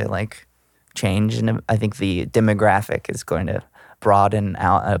is going to like change, and I think the demographic is going to broaden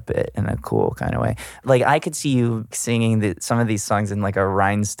out a bit in a cool kind of way. Like, I could see you singing some of these songs in like a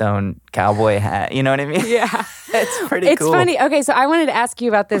rhinestone cowboy hat. You know what I mean? Yeah. It's pretty cool. It's funny. Okay, so I wanted to ask you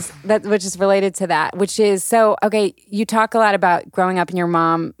about this, which is related to that, which is, you talk a lot about growing up and your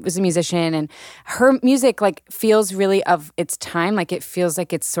mom was a musician, and her music like feels really of its time. Like, it feels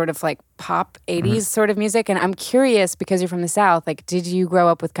like it's sort of like pop 80s sort of music. And I'm curious, because you're from the South, like, did you grow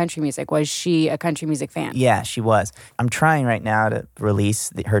up with country music? Was she a country music fan? Yeah, she was. I'm trying right now to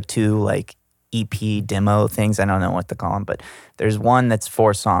release her 2 like EP demo things. I don't know what to call them, but there's one that's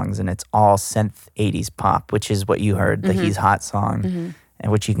 4 songs, and it's all synth 80s pop, which is what you heard, the He's Hot song,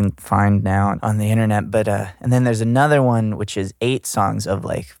 and which you can find now on the internet. But and then there's another one which is 8 songs of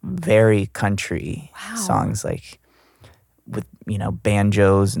like very country songs, like with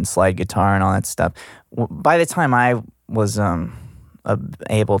banjos and slide guitar and all that stuff. By the time I was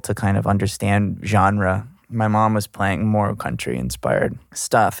able to kind of understand genre, my mom was playing more country inspired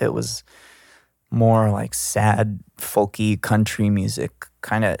stuff. It was more like sad, folky country music,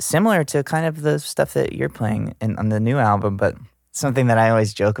 kind of similar to kind of the stuff that you're playing on the new album. But something that I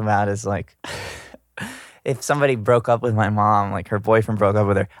always joke about is like, if somebody broke up with my mom, like her boyfriend broke up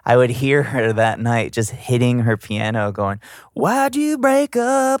with her, I would hear her that night just hitting her piano going, "Why'd you break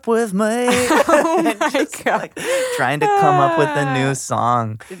up with me?" Oh my God. Like, trying to come up with a new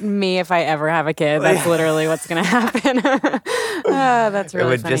song. Me, if I ever have a kid, that's literally what's going to happen. That's really It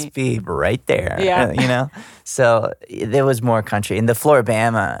would funny. just be right there, Yeah. So there was more country. In the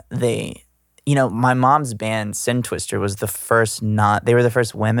Floribama, my mom's band, Sin Twister, was the first they were the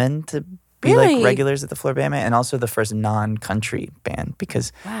first women to be Really? like regulars at the Floribama, and also the first non-country band,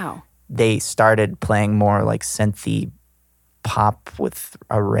 because Wow. they started playing more like synthy pop with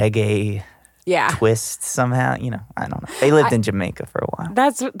a reggae twist somehow. I don't know. They lived in Jamaica for a while.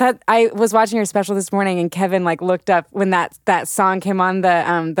 I was watching your special this morning, and Kevin like looked up when that song came on,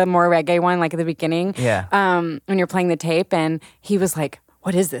 the more reggae one, like at the beginning. Yeah. When you're playing the tape, and he was like,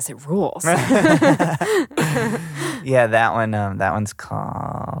 "What is this? It rules." Yeah, that one. That one's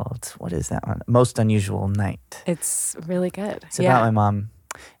called, what is that one? Most Unusual Night. It's really good. It's about my mom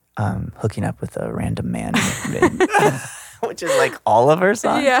hooking up with a random man, which is like all of her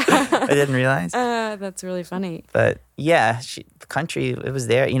songs. Yeah. I didn't realize. That's really funny. But yeah, country, it was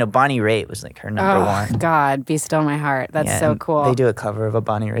there. Bonnie Raitt was like her number one. God, Be Still My Heart. That's so and cool. They do a cover of a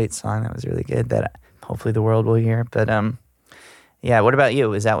Bonnie Raitt song that was really good that hopefully the world will hear. But yeah, what about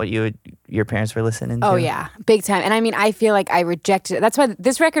you? Is that what your parents were listening to? Oh, yeah. Big time. And I mean, I feel like I rejected it. That's why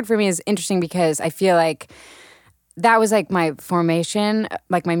this record for me is interesting, because I feel like that was like my formation,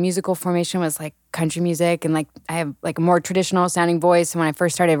 like my musical formation was like country music, and like I have like a more traditional sounding voice. And when I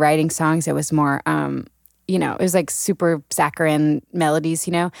first started writing songs, it was more, it was like super saccharine melodies,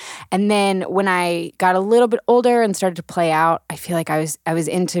 And then when I got a little bit older and started to play out, I feel like I was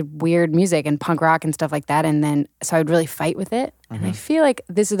into weird music and punk rock and stuff like that. And then so I would really fight with it. And I feel like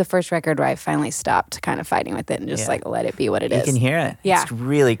this is the first record where I finally stopped kind of fighting with it and just like let it be what it is. You can hear it. Yeah. It's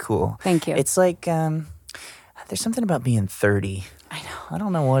really cool. Thank you. It's like there's something about being 30. I know. I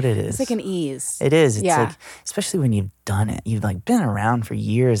don't know what it is. It's like an ease. It is. It's Yeah. like, especially when you've done it. You've like been around for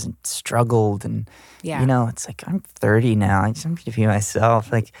years and struggled, and it's like I'm 30 now. I just want to be myself.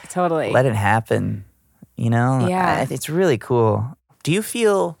 Like Totally. let it happen. Yeah. It's really cool. Do you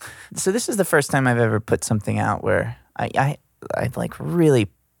feel? So this is the first time I've ever put something out where I've like really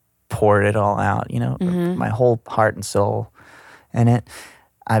poured it all out. My whole heart and soul in it.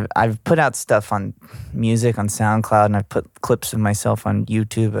 I've put out stuff on music on SoundCloud, and I've put clips of myself on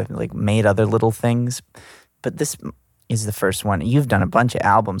YouTube. I've like made other little things, but this is the first one. You've done a bunch of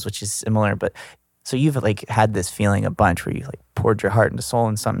albums, which is similar, but so you've like had this feeling a bunch where you like poured your heart and soul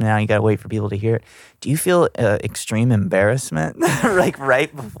in something. Now you got to wait for people to hear it. Do you feel extreme embarrassment, like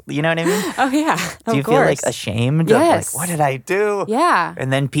right before, you know what I mean? Oh yeah. Do you feel like ashamed? Yes. Of like, what did I do? Yeah.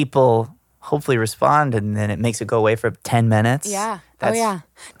 And then people hopefully respond, and then it makes it go away for 10 minutes. Yeah. That's,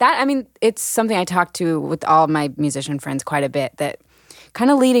 It's something I talk to with all my musician friends quite a bit, that kind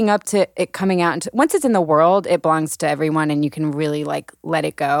of leading up to it coming out. Once it's in the world, it belongs to everyone, and you can really like let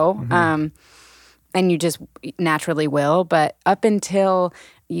it go. And you just naturally will. But up until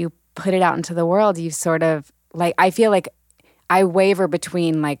you put it out into the world, you sort of like, I feel like I waver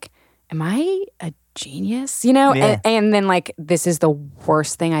between like, am I a genius? Yeah. And then like, this is the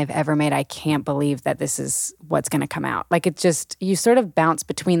worst thing I've ever made. I can't believe that this is what's going to come out. Like, it's just, you sort of bounce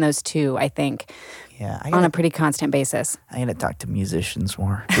between those two, I think, on a pretty constant basis. I got to talk to musicians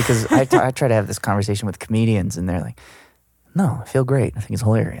more, because I try to have this conversation with comedians, and they're like, no, I feel great. I think it's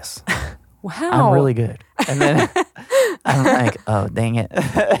hilarious. Wow. I'm really good. And then I'm like, oh, dang it.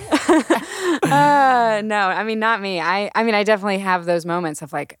 No, I mean, not me. I mean, I definitely have those moments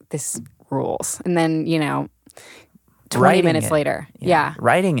of like, this rules. And then, 20 Writing minutes it. later. Yeah.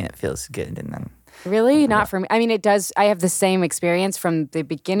 Writing it feels good. And then Really? Not for me. I mean, it does. I have the same experience from the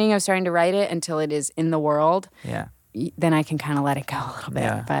beginning of starting to write it until it is in the world. Yeah. Then I can kind of let it go a little bit.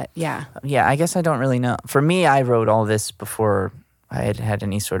 Yeah. But yeah. Yeah, I guess I don't really know. For me, I wrote all this before I had had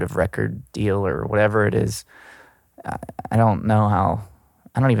any sort of record deal or whatever it is. I don't know how.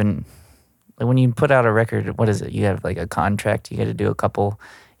 I don't even. Like when you put out a record, what is it? You have like a contract. You got to do a couple.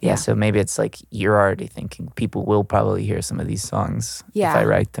 Yeah, so maybe it's like you're already thinking people will probably hear some of these songs if I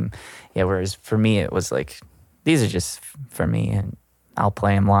write them. Yeah, whereas for me, it was like, these are just for me and I'll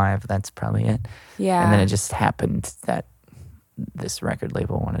play them live. That's probably it. Yeah. And then it just happened that this record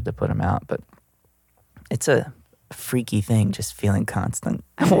label wanted to put them out. But it's a freaky thing, just feeling constant.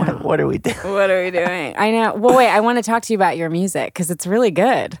 What are we doing? What are we doing? I know. Well, wait, I want to talk to you about your music because it's really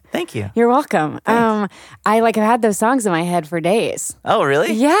good. Thank you. You're welcome. I have had those songs in my head for days. Oh,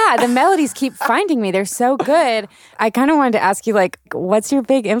 really? Yeah, the melodies keep finding me. They're so good. I kind of wanted to ask you, like, what's your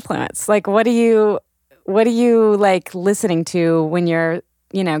big influence? Like, what are you like listening to when you're,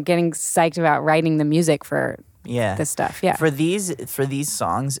 getting psyched about writing the music for this stuff? Yeah. For these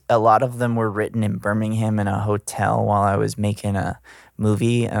songs, a lot of them were written in Birmingham in a hotel while I was making a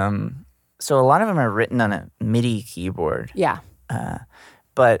movie. So a lot of them are written on a MIDI keyboard. Yeah.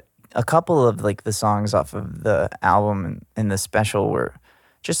 But a couple of like the songs off of the album and the special were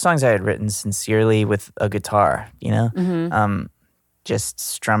just songs I had written sincerely with a guitar, just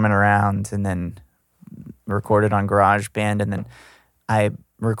strumming around, and then recorded on GarageBand, and then I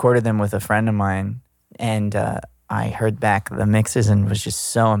recorded them with a friend of mine, and I heard back the mixes and was just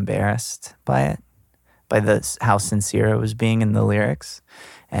so embarrassed by it, by how sincere it was being in the lyrics,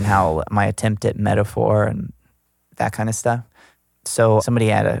 and how my attempt at metaphor and that kind of stuff. So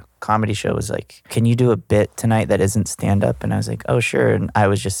somebody at a comedy show was like, can you do a bit tonight that isn't stand-up? And I was like, oh, sure. And I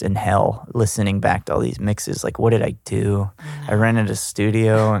was just in hell listening back to all these mixes. Like, what did I do? I rented a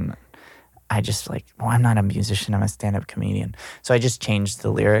studio, and I just I'm not a musician. I'm a stand-up comedian. So I just changed the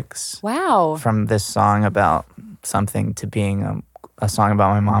lyrics. Wow. From this song about something to being a song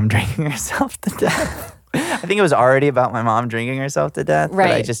about my mom drinking herself to death. I think it was already about my mom drinking herself to death, right.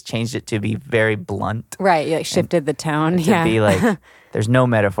 But I just changed it to be very blunt. Right, you shifted the tone. To be like, there's no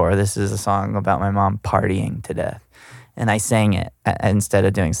metaphor. This is a song about my mom partying to death. And I sang it instead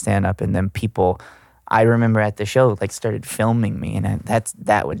of doing stand-up. And then people, I remember at the show, started filming me. And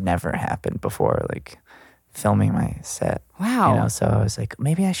that would never happen before. filming my set. Wow. You know, so I was like,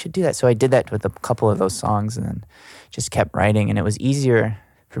 maybe I should do that. So I did that with a couple of those songs and then just kept writing. And it was easier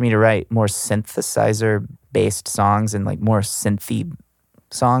for me to write more synthesizer-based songs and like more synthy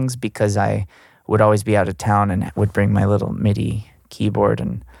songs because I would always be out of town and would bring my little MIDI keyboard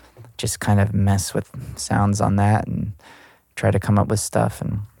and just kind of mess with sounds on that and try to come up with stuff.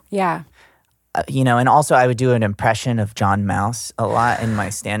 And Yeah. you know, and also I would do an impression of John Mouse a lot in my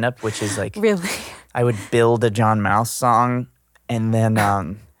stand-up, which is like Really? I would build a John Mouse song and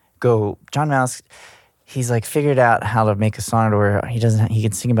then go, John Mouse, he's like figured out how to make a song to where he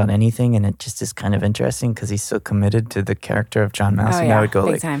can sing about anything, and it just is kind of interesting because he's so committed to the character of John Mouse. Oh, and yeah. I would go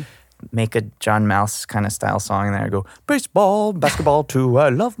Big like time. make a John Mouse kind of style song, and then I'd go, baseball, basketball too, I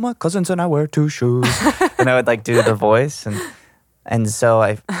love my cousins and I wear two shoes. And I would like do the voice, and so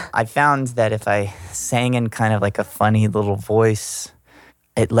I found that if I sang in kind of like a funny little voice,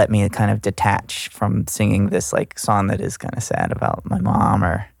 it let me kind of detach from singing this like song that is kind of sad about my mom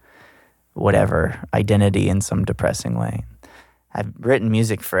or whatever identity in some depressing way. I've written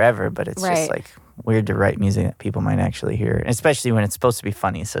music forever, but it's Right. just like weird to write music that people might actually hear, especially when it's supposed to be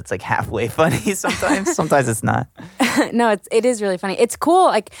funny. So it's like halfway funny sometimes. Sometimes it's not. No, it is really funny. It's cool.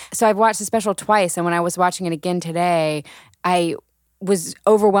 Like, so I've watched the special twice, and when I was watching it again today, I was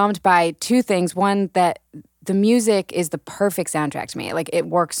overwhelmed by two things. One, that the music is the perfect soundtrack to me. Like, it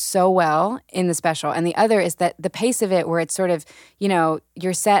works so well in the special. And the other is that the pace of it, where it's sort of, you know,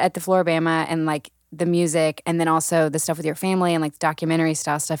 you're set at the Floribama and like the music, and then also the stuff with your family and like the documentary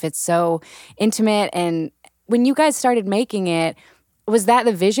style stuff. It's so intimate. And when you guys started making it, was that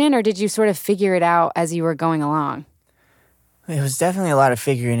the vision, or did you sort of figure it out as you were going along? It was definitely a lot of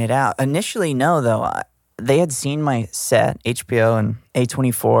figuring it out. Initially, no, though. They had seen my set, HBO and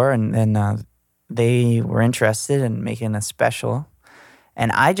A24, and then they were interested in making a special.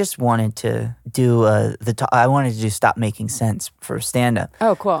 And I just wanted to do I wanted to do Stop Making Sense for stand-up.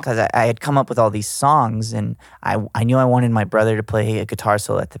 Oh, cool. Because I had come up with all these songs, and I knew I wanted my brother to play a guitar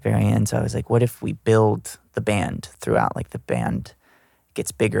solo at the very end. So I was like, what if we build the band throughout? Like the band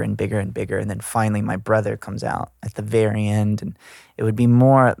gets bigger and bigger and bigger, and then finally my brother comes out at the very end. And it would be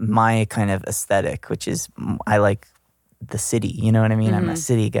more my kind of aesthetic, which is I like the city. You know what I mean? I'm a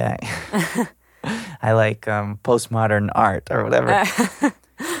city guy. I like postmodern art or whatever.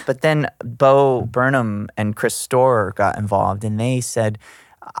 But then Bo Burnham and Chris Storer got involved, and they said,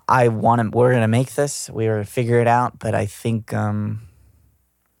 we're going to make this. We're going to figure it out, but I think,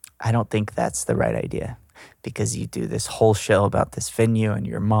 I don't think that's the right idea, because you do this whole show about this venue and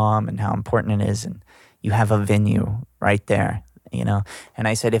your mom and how important it is, and you have a venue right there, you know? And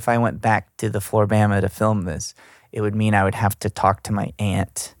I said, if I went back to the Floribama to film this, it would mean I would have to talk to my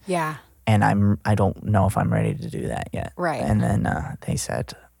aunt. Yeah. And I don't know if I'm ready to do that yet. Right. And then they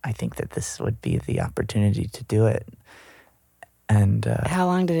said, I think that this would be the opportunity to do it. And How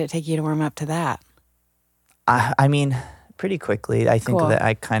long did it take you to warm up to that? I mean, pretty quickly. I think Cool. that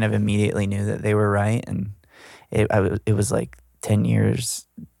I kind of immediately knew that they were right. And it was like 10 years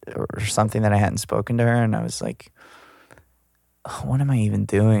or something that I hadn't spoken to her. And I was like, oh, what am I even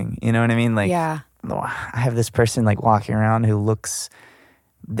doing? You know what I mean? Like, Yeah. I have this person like walking around who looks...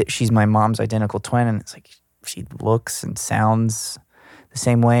 she's my mom's identical twin, and it's like she looks and sounds the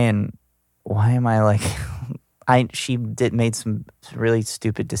same way, and why am I like she made some really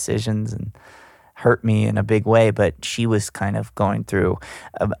stupid decisions and hurt me in a big way, but she was kind of going through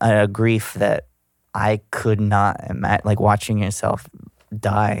a grief that I could not imagine, like watching yourself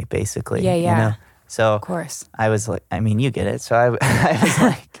die basically. Yeah. You know? So Of course. I was like, I mean, you get it. So I was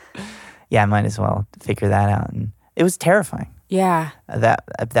like, yeah, I might as well figure that out. And it was terrifying. Yeah.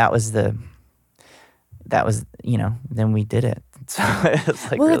 That was you know, then we did it. So it was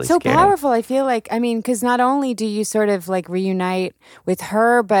like Well, really it's so scary. powerful. I feel like, I mean, because not only do you sort of like reunite with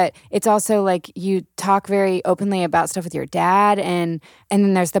her, but it's also like you talk very openly about stuff with your dad, and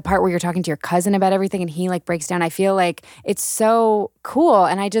then there's the part where you're talking to your cousin about everything, and he like breaks down. I feel like it's so cool,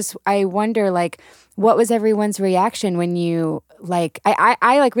 and I wonder like, what was everyone's reaction when you like?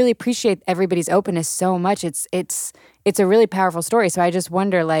 I like really appreciate everybody's openness so much. It's a really powerful story. So I just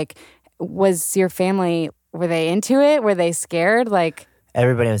wonder, like, was your family, were they into it? Were they scared? Like,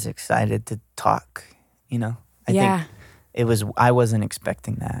 Everybody was excited to talk, you know? I think I wasn't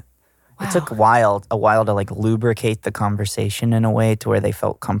expecting that. Wow. It took a while to like lubricate the conversation in a way to where they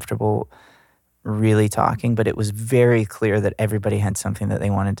felt comfortable really talking, but it was very clear that everybody had something that they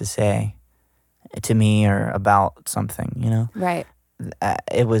wanted to say to me or about something, you know? right.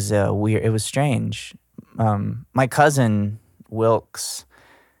 It was weird. It was strange. My cousin Wilkes,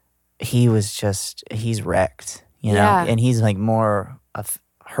 he's wrecked, you know, Yeah. and he's like more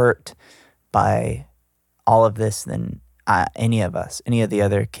hurt by all of this than any of the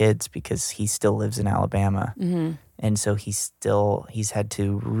other kids, because he still lives in Alabama. Mm-hmm. And so he's had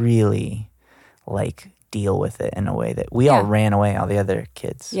to really like deal with it in a way that we all ran away, all the other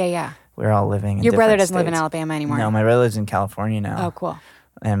kids. Yeah. We're all living in Your brother different doesn't live in states. Alabama anymore. No, my brother lives in California now. Oh, cool.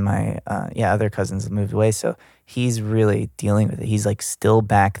 And my other cousins have moved away, so he's really dealing with it. He's like still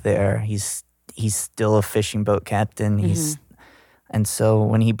back there. He's still a fishing boat captain. And so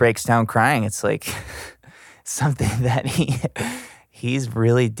when he breaks down crying, it's like something that he's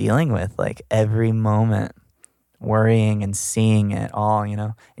really dealing with, like every moment, worrying and seeing it all, you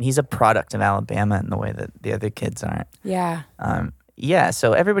know. And he's a product of Alabama in the way that the other kids aren't. Yeah.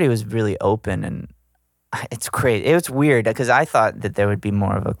 So everybody was really open, and it's great. It was weird because I thought that there would be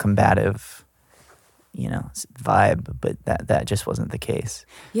more of a combative, you know, vibe, but that just wasn't the case.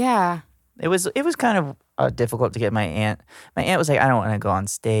 Yeah. It was kind of difficult to get my aunt. My aunt was like, I don't want to go on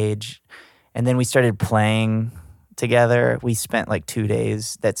stage. And then we started playing together. We spent like 2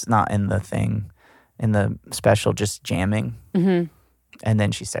 days. That's not in the thing, in the special, just jamming. Mm-hmm. And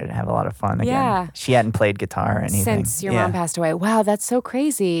then she started to have a lot of fun again. Yeah. She hadn't played guitar or anything. Since your mom passed away. Wow, that's so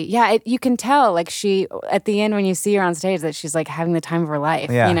crazy. Yeah, you can tell, like, she, at the end when you see her on stage, that she's like having the time of her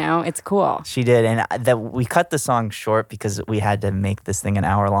life. Yeah. You know, it's cool. She did. And we cut the song short because we had to make this thing an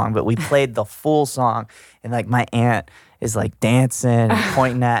hour long. But we played the full song. And like my aunt is like dancing and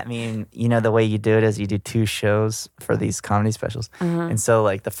pointing at me. And you know, the way you do it is you do 2 shows for these comedy specials. And so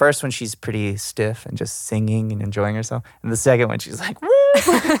like the first one, she's pretty stiff and just singing and enjoying herself. And the second one, she's like, woo!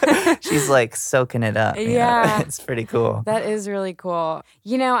 She's like soaking it up. Yeah. It's pretty cool. That is really cool.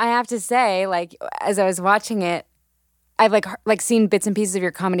 You know, I have to say, like, as I was watching it, I've like seen bits and pieces of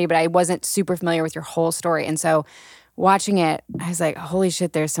your comedy, but I wasn't super familiar with your whole story. And so watching it, I was like, holy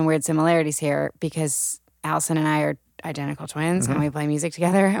shit, there's some weird similarities here, because Allison and I are identical twins and we play music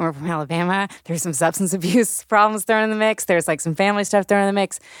together, and we're from Alabama. There's some substance abuse problems thrown in the mix. There's like some family stuff thrown in the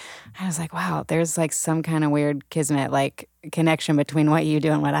mix. I was like, wow, there's like some kind of weird kismet, like connection between what you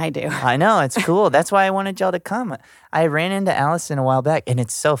do and what I do. I know, it's cool. That's why I wanted y'all to come. I ran into Allison a while back, and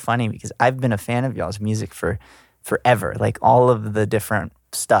it's so funny because I've been a fan of y'all's music for forever, like all of the different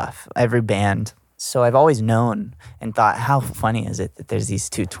stuff, every band. So I've always known and thought, how funny is it that there's these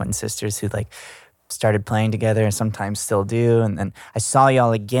 2 twin sisters who like started playing together and sometimes still do. And then I saw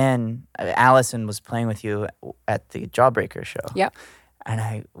y'all again. Allison was playing with you at the Jawbreaker show. Yep. And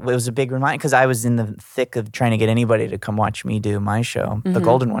it was a big reminder because I was in the thick of trying to get anybody to come watch me do my show, the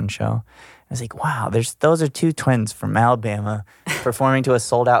Golden One show. I was like, wow, those are 2 twins from Alabama performing to a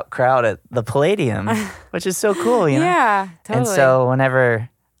sold out crowd at the Palladium, which is so cool, you know? Yeah, totally. And so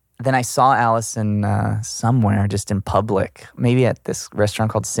then I saw Allison somewhere just in public, maybe at this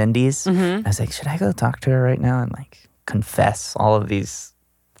restaurant called Cindy's. I was like, should I go talk to her right now and like confess all of these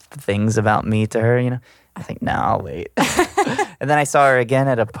things about me to her, you know? I think, no, I'll wait. And then I saw her again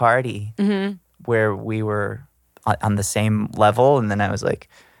at a party where we were on the same level. And then I was like,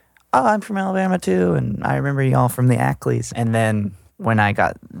 oh, I'm from Alabama too. And I remember y'all from the Ackleys. And then when I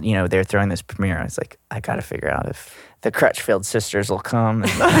got, you know, they're throwing this premiere, I was like, I got to figure out if the Crutchfield sisters will come.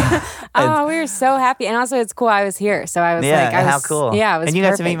 Oh, we were so happy. And also it's cool I was here. So I was how cool. Yeah, it was And you got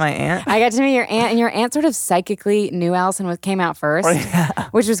to perfect. meet my aunt? I got to meet your aunt, and your aunt sort of psychically knew Allison came out first,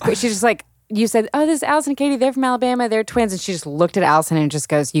 which was great. She just like, you said, oh, this is Allison and Katie. They're from Alabama. They're twins. And she just looked at Allison and just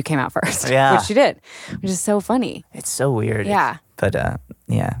goes, you came out first. Yeah. Which she did, which is so funny. It's so weird. Yeah. But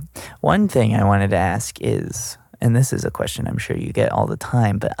yeah. One thing I wanted to ask is, and this is a question I'm sure you get all the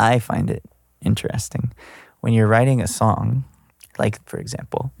time, but I find it interesting. When you're writing a song, like, for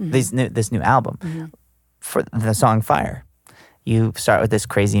example, this new album, for the song Fire, you start with this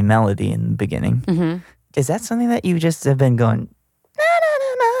crazy melody in the beginning. Is that something that you just have been going,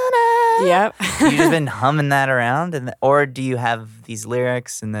 Yep. you just been humming that around, or do you have these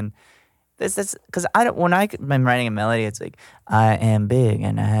lyrics and then this because when I'm writing a melody, it's like, I am big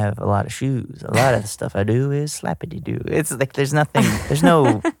and I have a lot of shoes. A lot of the stuff I do is slappity doo. It's like there's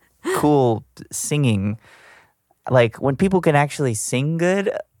no cool singing. Like when people can actually sing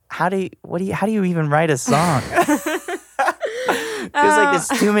good, how do you even write a song? Feels like there's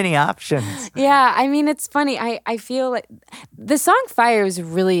too many options. Yeah, I mean, it's funny. I feel like the song Fire is a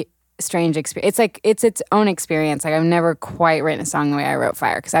really strange experience. It's like, it's its own experience. Like I've never quite written a song the way I wrote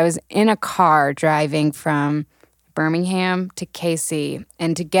Fire, because I was in a car driving from Birmingham to KC,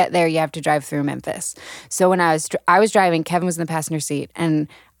 and to get there you have to drive through Memphis. So when I was driving, Kevin was in the passenger seat, and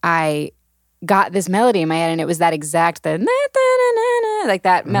I got this melody in my head, and it was that exact like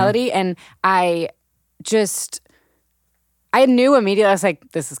that melody, and I I knew immediately. I was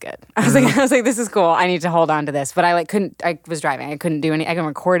like, "This is good." I was like, "This is cool. I need to hold on to this." But I like couldn't. I was driving. I couldn't do any. I couldn't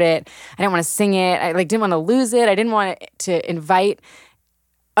record it. I didn't want to sing it. I like didn't want to lose it. I didn't want it to invite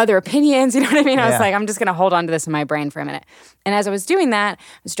other opinions. You know what I mean? I was like, I'm just gonna hold on to this in my brain for a minute. And as I was doing that,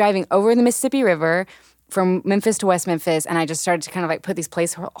 I was driving over the Mississippi River from Memphis to West Memphis, and I just started to kind of like put these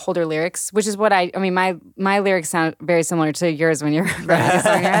placeholder lyrics, which is what I mean, my lyrics sound very similar to yours when you're writing a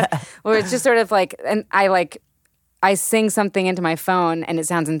song in your head, where it's just sort of like, and I sing something into my phone and it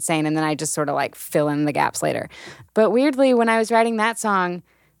sounds insane, and then I just sort of like fill in the gaps later. But weirdly, when I was writing that song,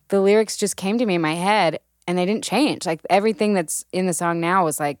 the lyrics just came to me in my head and they didn't change. Like everything that's in the song now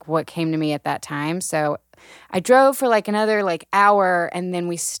was like what came to me at that time. So I drove for like another like hour, and then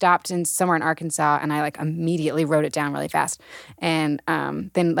we stopped in somewhere in Arkansas, and I like immediately wrote it down really fast. And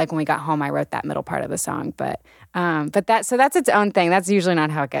then like when we got home, I wrote that middle part of the song. But that's its own thing. That's usually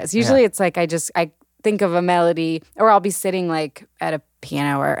not how it goes. Usually it's like I think of a melody, or I'll be sitting like at a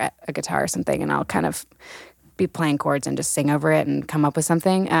piano or at a guitar or something, and I'll kind of be playing chords and just sing over it and come up with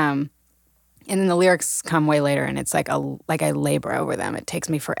something. And then the lyrics come way later, and it's like I labor over them. It takes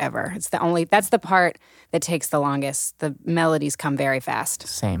me forever. That's the part that takes the longest. The melodies come very fast.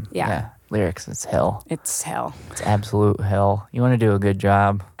 Same. Yeah. Lyrics, it's hell. It's hell. It's absolute hell. You want to do a good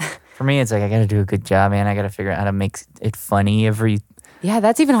job. For me, it's like I got to do a good job, man. I got to figure out how to make it funny every. Yeah,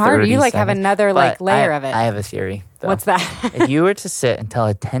 that's even harder. You like have another like layer of it. I have a theory. Though. What's that? If you were to sit and tell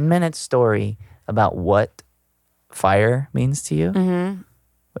a 10-minute story about what fire means to you,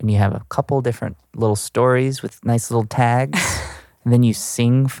 when you have a couple different little stories with nice little tags, and then you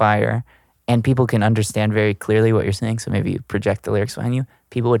sing fire, and people can understand very clearly what you're saying, so maybe you project the lyrics behind you,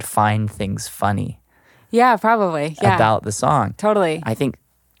 people would find things funny. Yeah, probably. Yeah. About the song. Totally. I think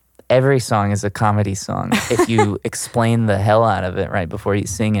every song is a comedy song if you explain the hell out of it right before you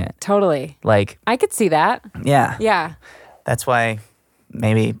sing it. Totally. Like, I could see that. Yeah. Yeah. That's why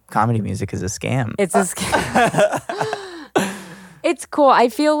maybe comedy music is a scam. It's a scam. It's cool. I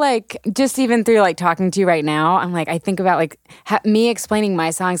feel like just even through like talking to you right now, I'm like, I think about like me explaining my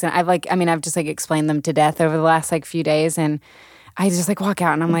songs, and I've just like explained them to death over the last like few days, and I just like walk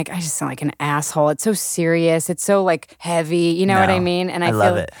out and I'm like, I just sound like an asshole. It's so serious. It's so like heavy. You know what I mean? And I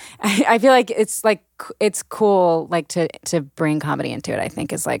love it. I feel like it's cool like to bring comedy into it. I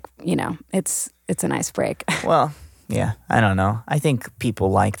think is like, you know, it's a nice break. Well, yeah, I don't know. I think people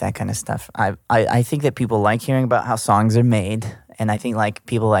like that kind of stuff. I think that people like hearing about how songs are made, and I think like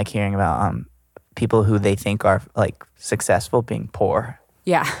people like hearing about people who they think are like successful being poor.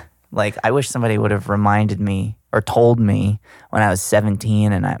 Yeah. Like I wish somebody would have reminded me or told me when I was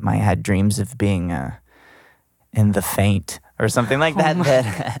 17 and I had dreams of being in The Faint or something like that.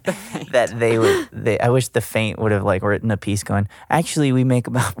 I wish The Faint would have like written a piece going, actually we make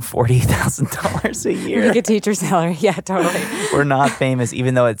about $40,000 a year. Like a teacher salary. Yeah, totally. We're not famous,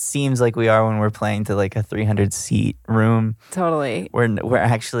 even though it seems like we are when we're playing to like a 300-seat room. Totally. We're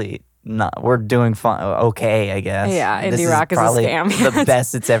actually not. We're doing fun. Okay, I guess. Yeah, indie rock is a scam. The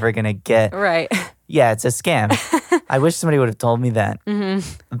best it's ever gonna get. Right. Yeah, it's a scam. I wish somebody would have told me that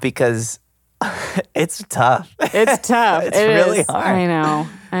because it's tough. It's tough. It's really hard. I know.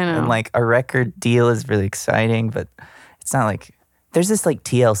 And like a record deal is really exciting, but it's not like there's this like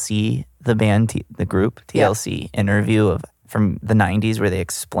TLC, the band, the group TLC interview from the 90s where they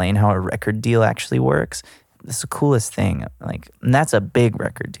explain how a record deal actually works. It's the coolest thing. Like, and that's a big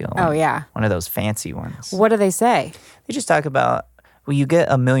record deal. Oh, yeah. One of those fancy ones. What do they say? They just talk about, well, you get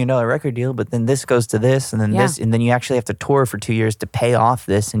 $1 million record deal, but then this goes to this, and then this, and then you actually have to tour for 2 years to pay off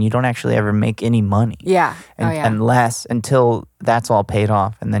this, and you don't actually ever make any money. Yeah. Unless, until that's all paid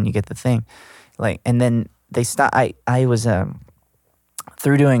off, and then you get the thing. Like, and then they stop. I was,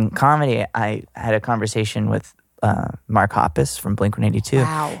 through doing comedy, I had a conversation with Mark Hoppus from Blink-182.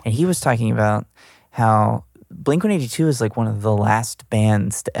 Wow. And he was talking about how Blink-182 is like one of the last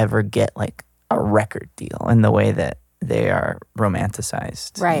bands to ever get like a record deal in the way that they are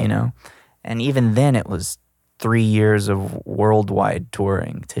romanticized, right? You know, and even then it was 3 years of worldwide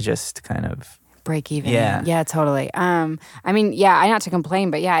touring to just kind of break even. Yeah, totally. I mean, yeah, not to complain,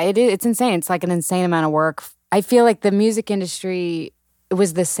 but yeah, it's insane. It's like an insane amount of work. I feel like the music industry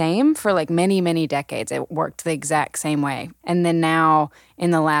was the same for like many, many decades. It worked the exact same way. And then now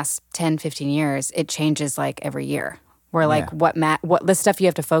in the last 10, 15 years, it changes like every year. Where like what the stuff you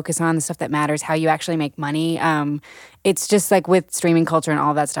have to focus on, the stuff that matters, how you actually make money. It's just like with streaming culture and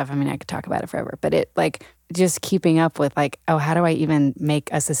all that stuff. I mean, I could talk about it forever, but it like just keeping up with like, oh, how do I even make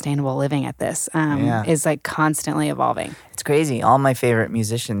a sustainable living at this? Is like constantly evolving. It's crazy. All my favorite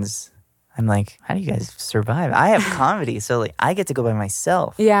musicians, I'm like, how do you guys survive? I have comedy, so like I get to go by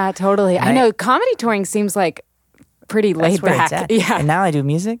myself. Yeah, totally. I know comedy touring seems like pretty laid That's where back. it's at. Yeah. And now I do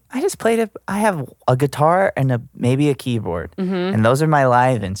music. I just played it. I have a guitar and maybe a keyboard. And those are my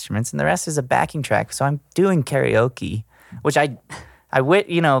live instruments. And the rest is a backing track. So I'm doing karaoke, which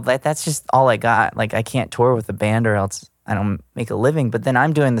that's just all I got. Like I can't tour with a band or else I don't make a living. But then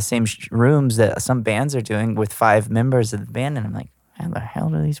I'm doing the same rooms that some bands are doing with 5 members of the band. And I'm like, how the hell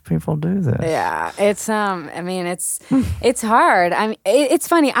do these people do this? Yeah, it's it's hard. I mean, it's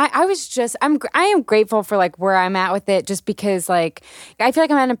funny. I am grateful for like where I'm at with it, just because like I feel like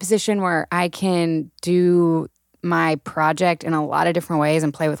I'm in a position where I can do my project in a lot of different ways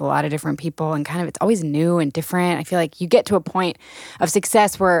and play with a lot of different people, and kind of it's always new and different. I feel like you get to a point of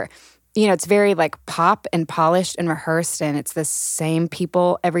success where, you know, it's very like pop and polished and rehearsed, and it's the same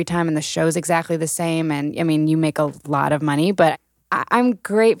people every time, and the show's exactly the same. And I mean, you make a lot of money, but I'm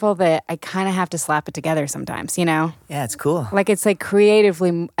grateful that I kind of have to slap it together sometimes, you know? Yeah, it's cool. Like it's like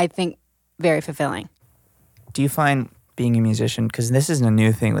creatively, I think, very fulfilling. Do you find being a musician, because this isn't a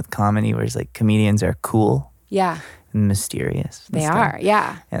new thing with comedy where it's like comedians are cool Yeah. and mysterious. and They stuff. are,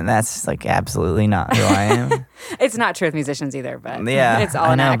 yeah. And that's like absolutely not who I am. It's not true with musicians either, but Yeah, it's all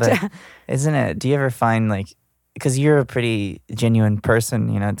I an know, act. but isn't it? Do you ever find like, because you're a pretty genuine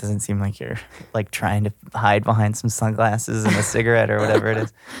person, you know, it doesn't seem like you're like trying to hide behind some sunglasses and a cigarette or whatever it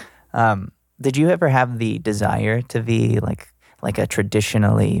is. Did you ever have the desire to be like a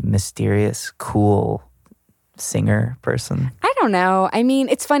traditionally mysterious, cool singer person? I don't know. I mean,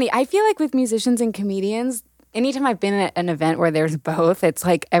 it's funny. I feel like with musicians and comedians, anytime I've been at an event where there's both, it's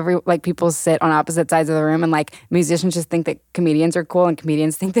like people sit on opposite sides of the room, and like musicians just think that comedians are cool and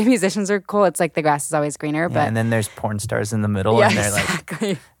comedians think that musicians are cool. It's like the grass is always greener. Yeah, but and then there's porn stars in the middle, yeah, and they're exactly.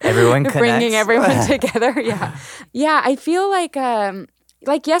 like, everyone connects. Bringing everyone together. Yeah. Yeah, I feel like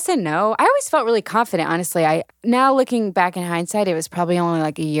yes and no. I always felt really confident, honestly. Now looking back in hindsight, it was probably only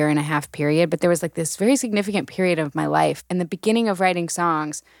like a 1.5 year period, but there was like this very significant period of my life in the beginning of writing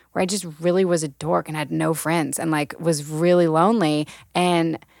songs where I just really was a dork and had no friends and like was really lonely.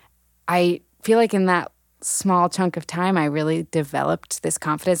 And I feel like in that small chunk of time, I really developed this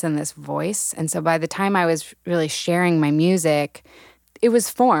confidence and this voice. And so by the time I was really sharing my music, it was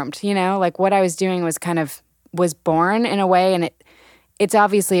formed, you know, like what I was doing was born in a way, and it's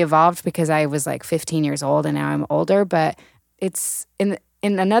obviously evolved because I was like 15 years old and now I'm older, but it's in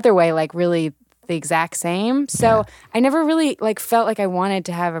another way like really the exact same. So I never really like felt like I wanted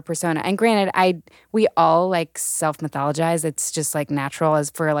to have a persona. And granted, we all like self-mythologize. It's just like natural as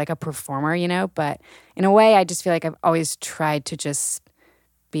for like a performer, you know, but in a way I just feel like I've always tried to just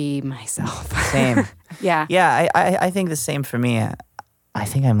be myself. Same. Yeah. Yeah, I think the same for me. I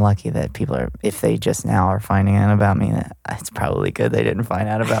think I'm lucky that people are, if they just now are finding out about me, it's probably good they didn't find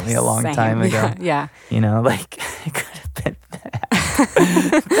out about me a long Same. time ago. Yeah. You know, like, it could have been bad.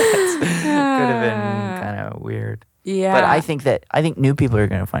 Could have been kind of weird. Yeah. But I think new people are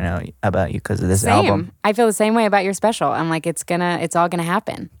going to find out about you because of this album. I feel the same way about your special. I'm like, it's all gonna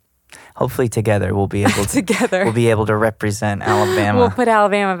happen. Hopefully together we'll be able to we'll be able to represent Alabama. We'll put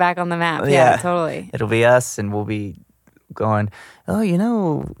Alabama back on the map. Yeah, totally. It'll be us, and we'll be going, oh, you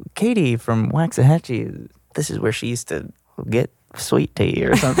know, Katie from Waxahatchee, this is where she used to get sweet tea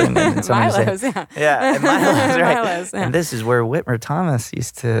or something. And Milo's, say, yeah. Yeah, and Milo's, right. Milo's, yeah. And this is where Whitmer Thomas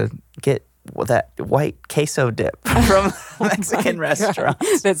used to get that white queso dip from Mexican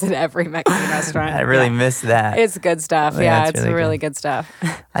restaurants. That's at every Mexican restaurant. I really miss that. It's good stuff. Yeah, it's really good stuff.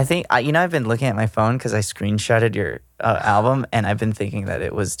 I think, I've been looking at my phone because I screenshotted your album, and I've been thinking that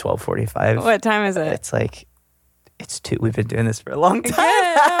it was 12:45. What time is it? It's like, it's 2. We've been doing this for a long time.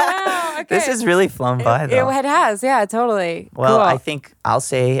 Oh, okay. This has really flown by, though. It has, yeah, totally. Well, cool. I think I'll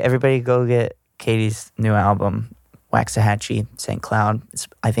say everybody go get Katie's new album, Waxahatchee, St. Cloud.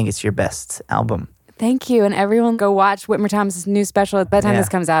 I think it's your best album. Thank you. And everyone go watch Whitmer Thomas's new special. By the time this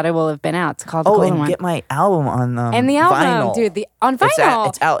comes out, it will have been out. It's called The Golden One. Get my album on and the album, vinyl. dude, on vinyl.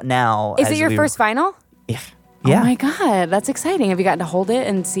 It's out now. Is it your first vinyl? Yeah. Oh my God, that's exciting. Have you gotten to hold it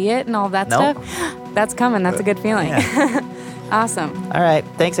and see it and all that stuff? That's coming. That's a good feeling. Yeah. Awesome. All right.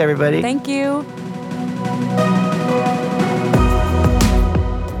 Thanks, everybody. Thank you.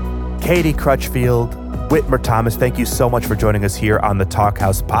 Katie Crutchfield, Whitmer Thomas, thank you so much for joining us here on the Talk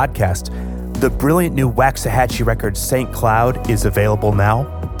House podcast. The brilliant new Waxahatchee record, St. Cloud, is available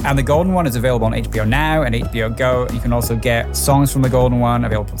now. And The Golden One is available on HBO Now and HBO Go. You can also get songs from The Golden One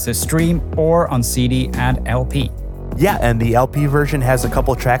available to stream or on CD and LP. Yeah, and the LP version has a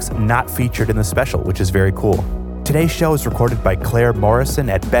couple tracks not featured in the special, which is very cool. Today's show is recorded by Claire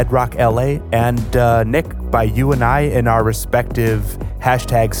Morrison at Bedrock LA and Nick by you and I in our respective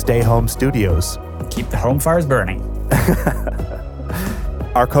 #StayHome studios. Keep the home fires burning.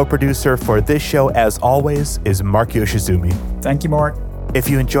 Our co-producer for this show, as always, is Mark Yoshizumi. Thank you, Mark. If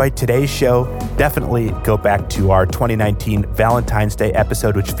you enjoyed today's show, definitely go back to our 2019 Valentine's Day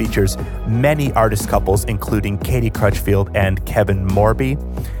episode, which features many artist couples, including Katie Crutchfield and Kevin Morby.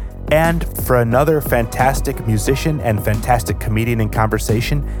 And for another fantastic musician and fantastic comedian in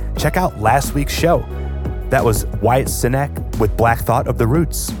conversation, check out last week's show. That was Wyatt Cenac with Black Thought of the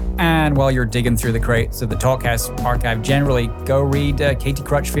Roots. And while you're digging through the crates of the Talkhouse archive generally, go read Katie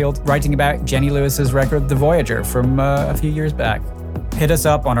Crutchfield writing about Jenny Lewis's record, The Voyager, from a few years back. Hit us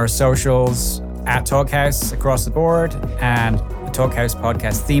up on our socials at Talkhouse across the board, and the Talkhouse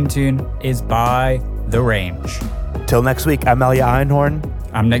podcast theme tune is by The Range. Till next week, I'm Elia Einhorn.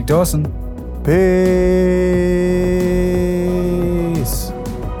 I'm Nick Dawson. Peace.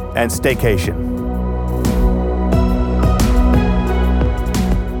 And staycation.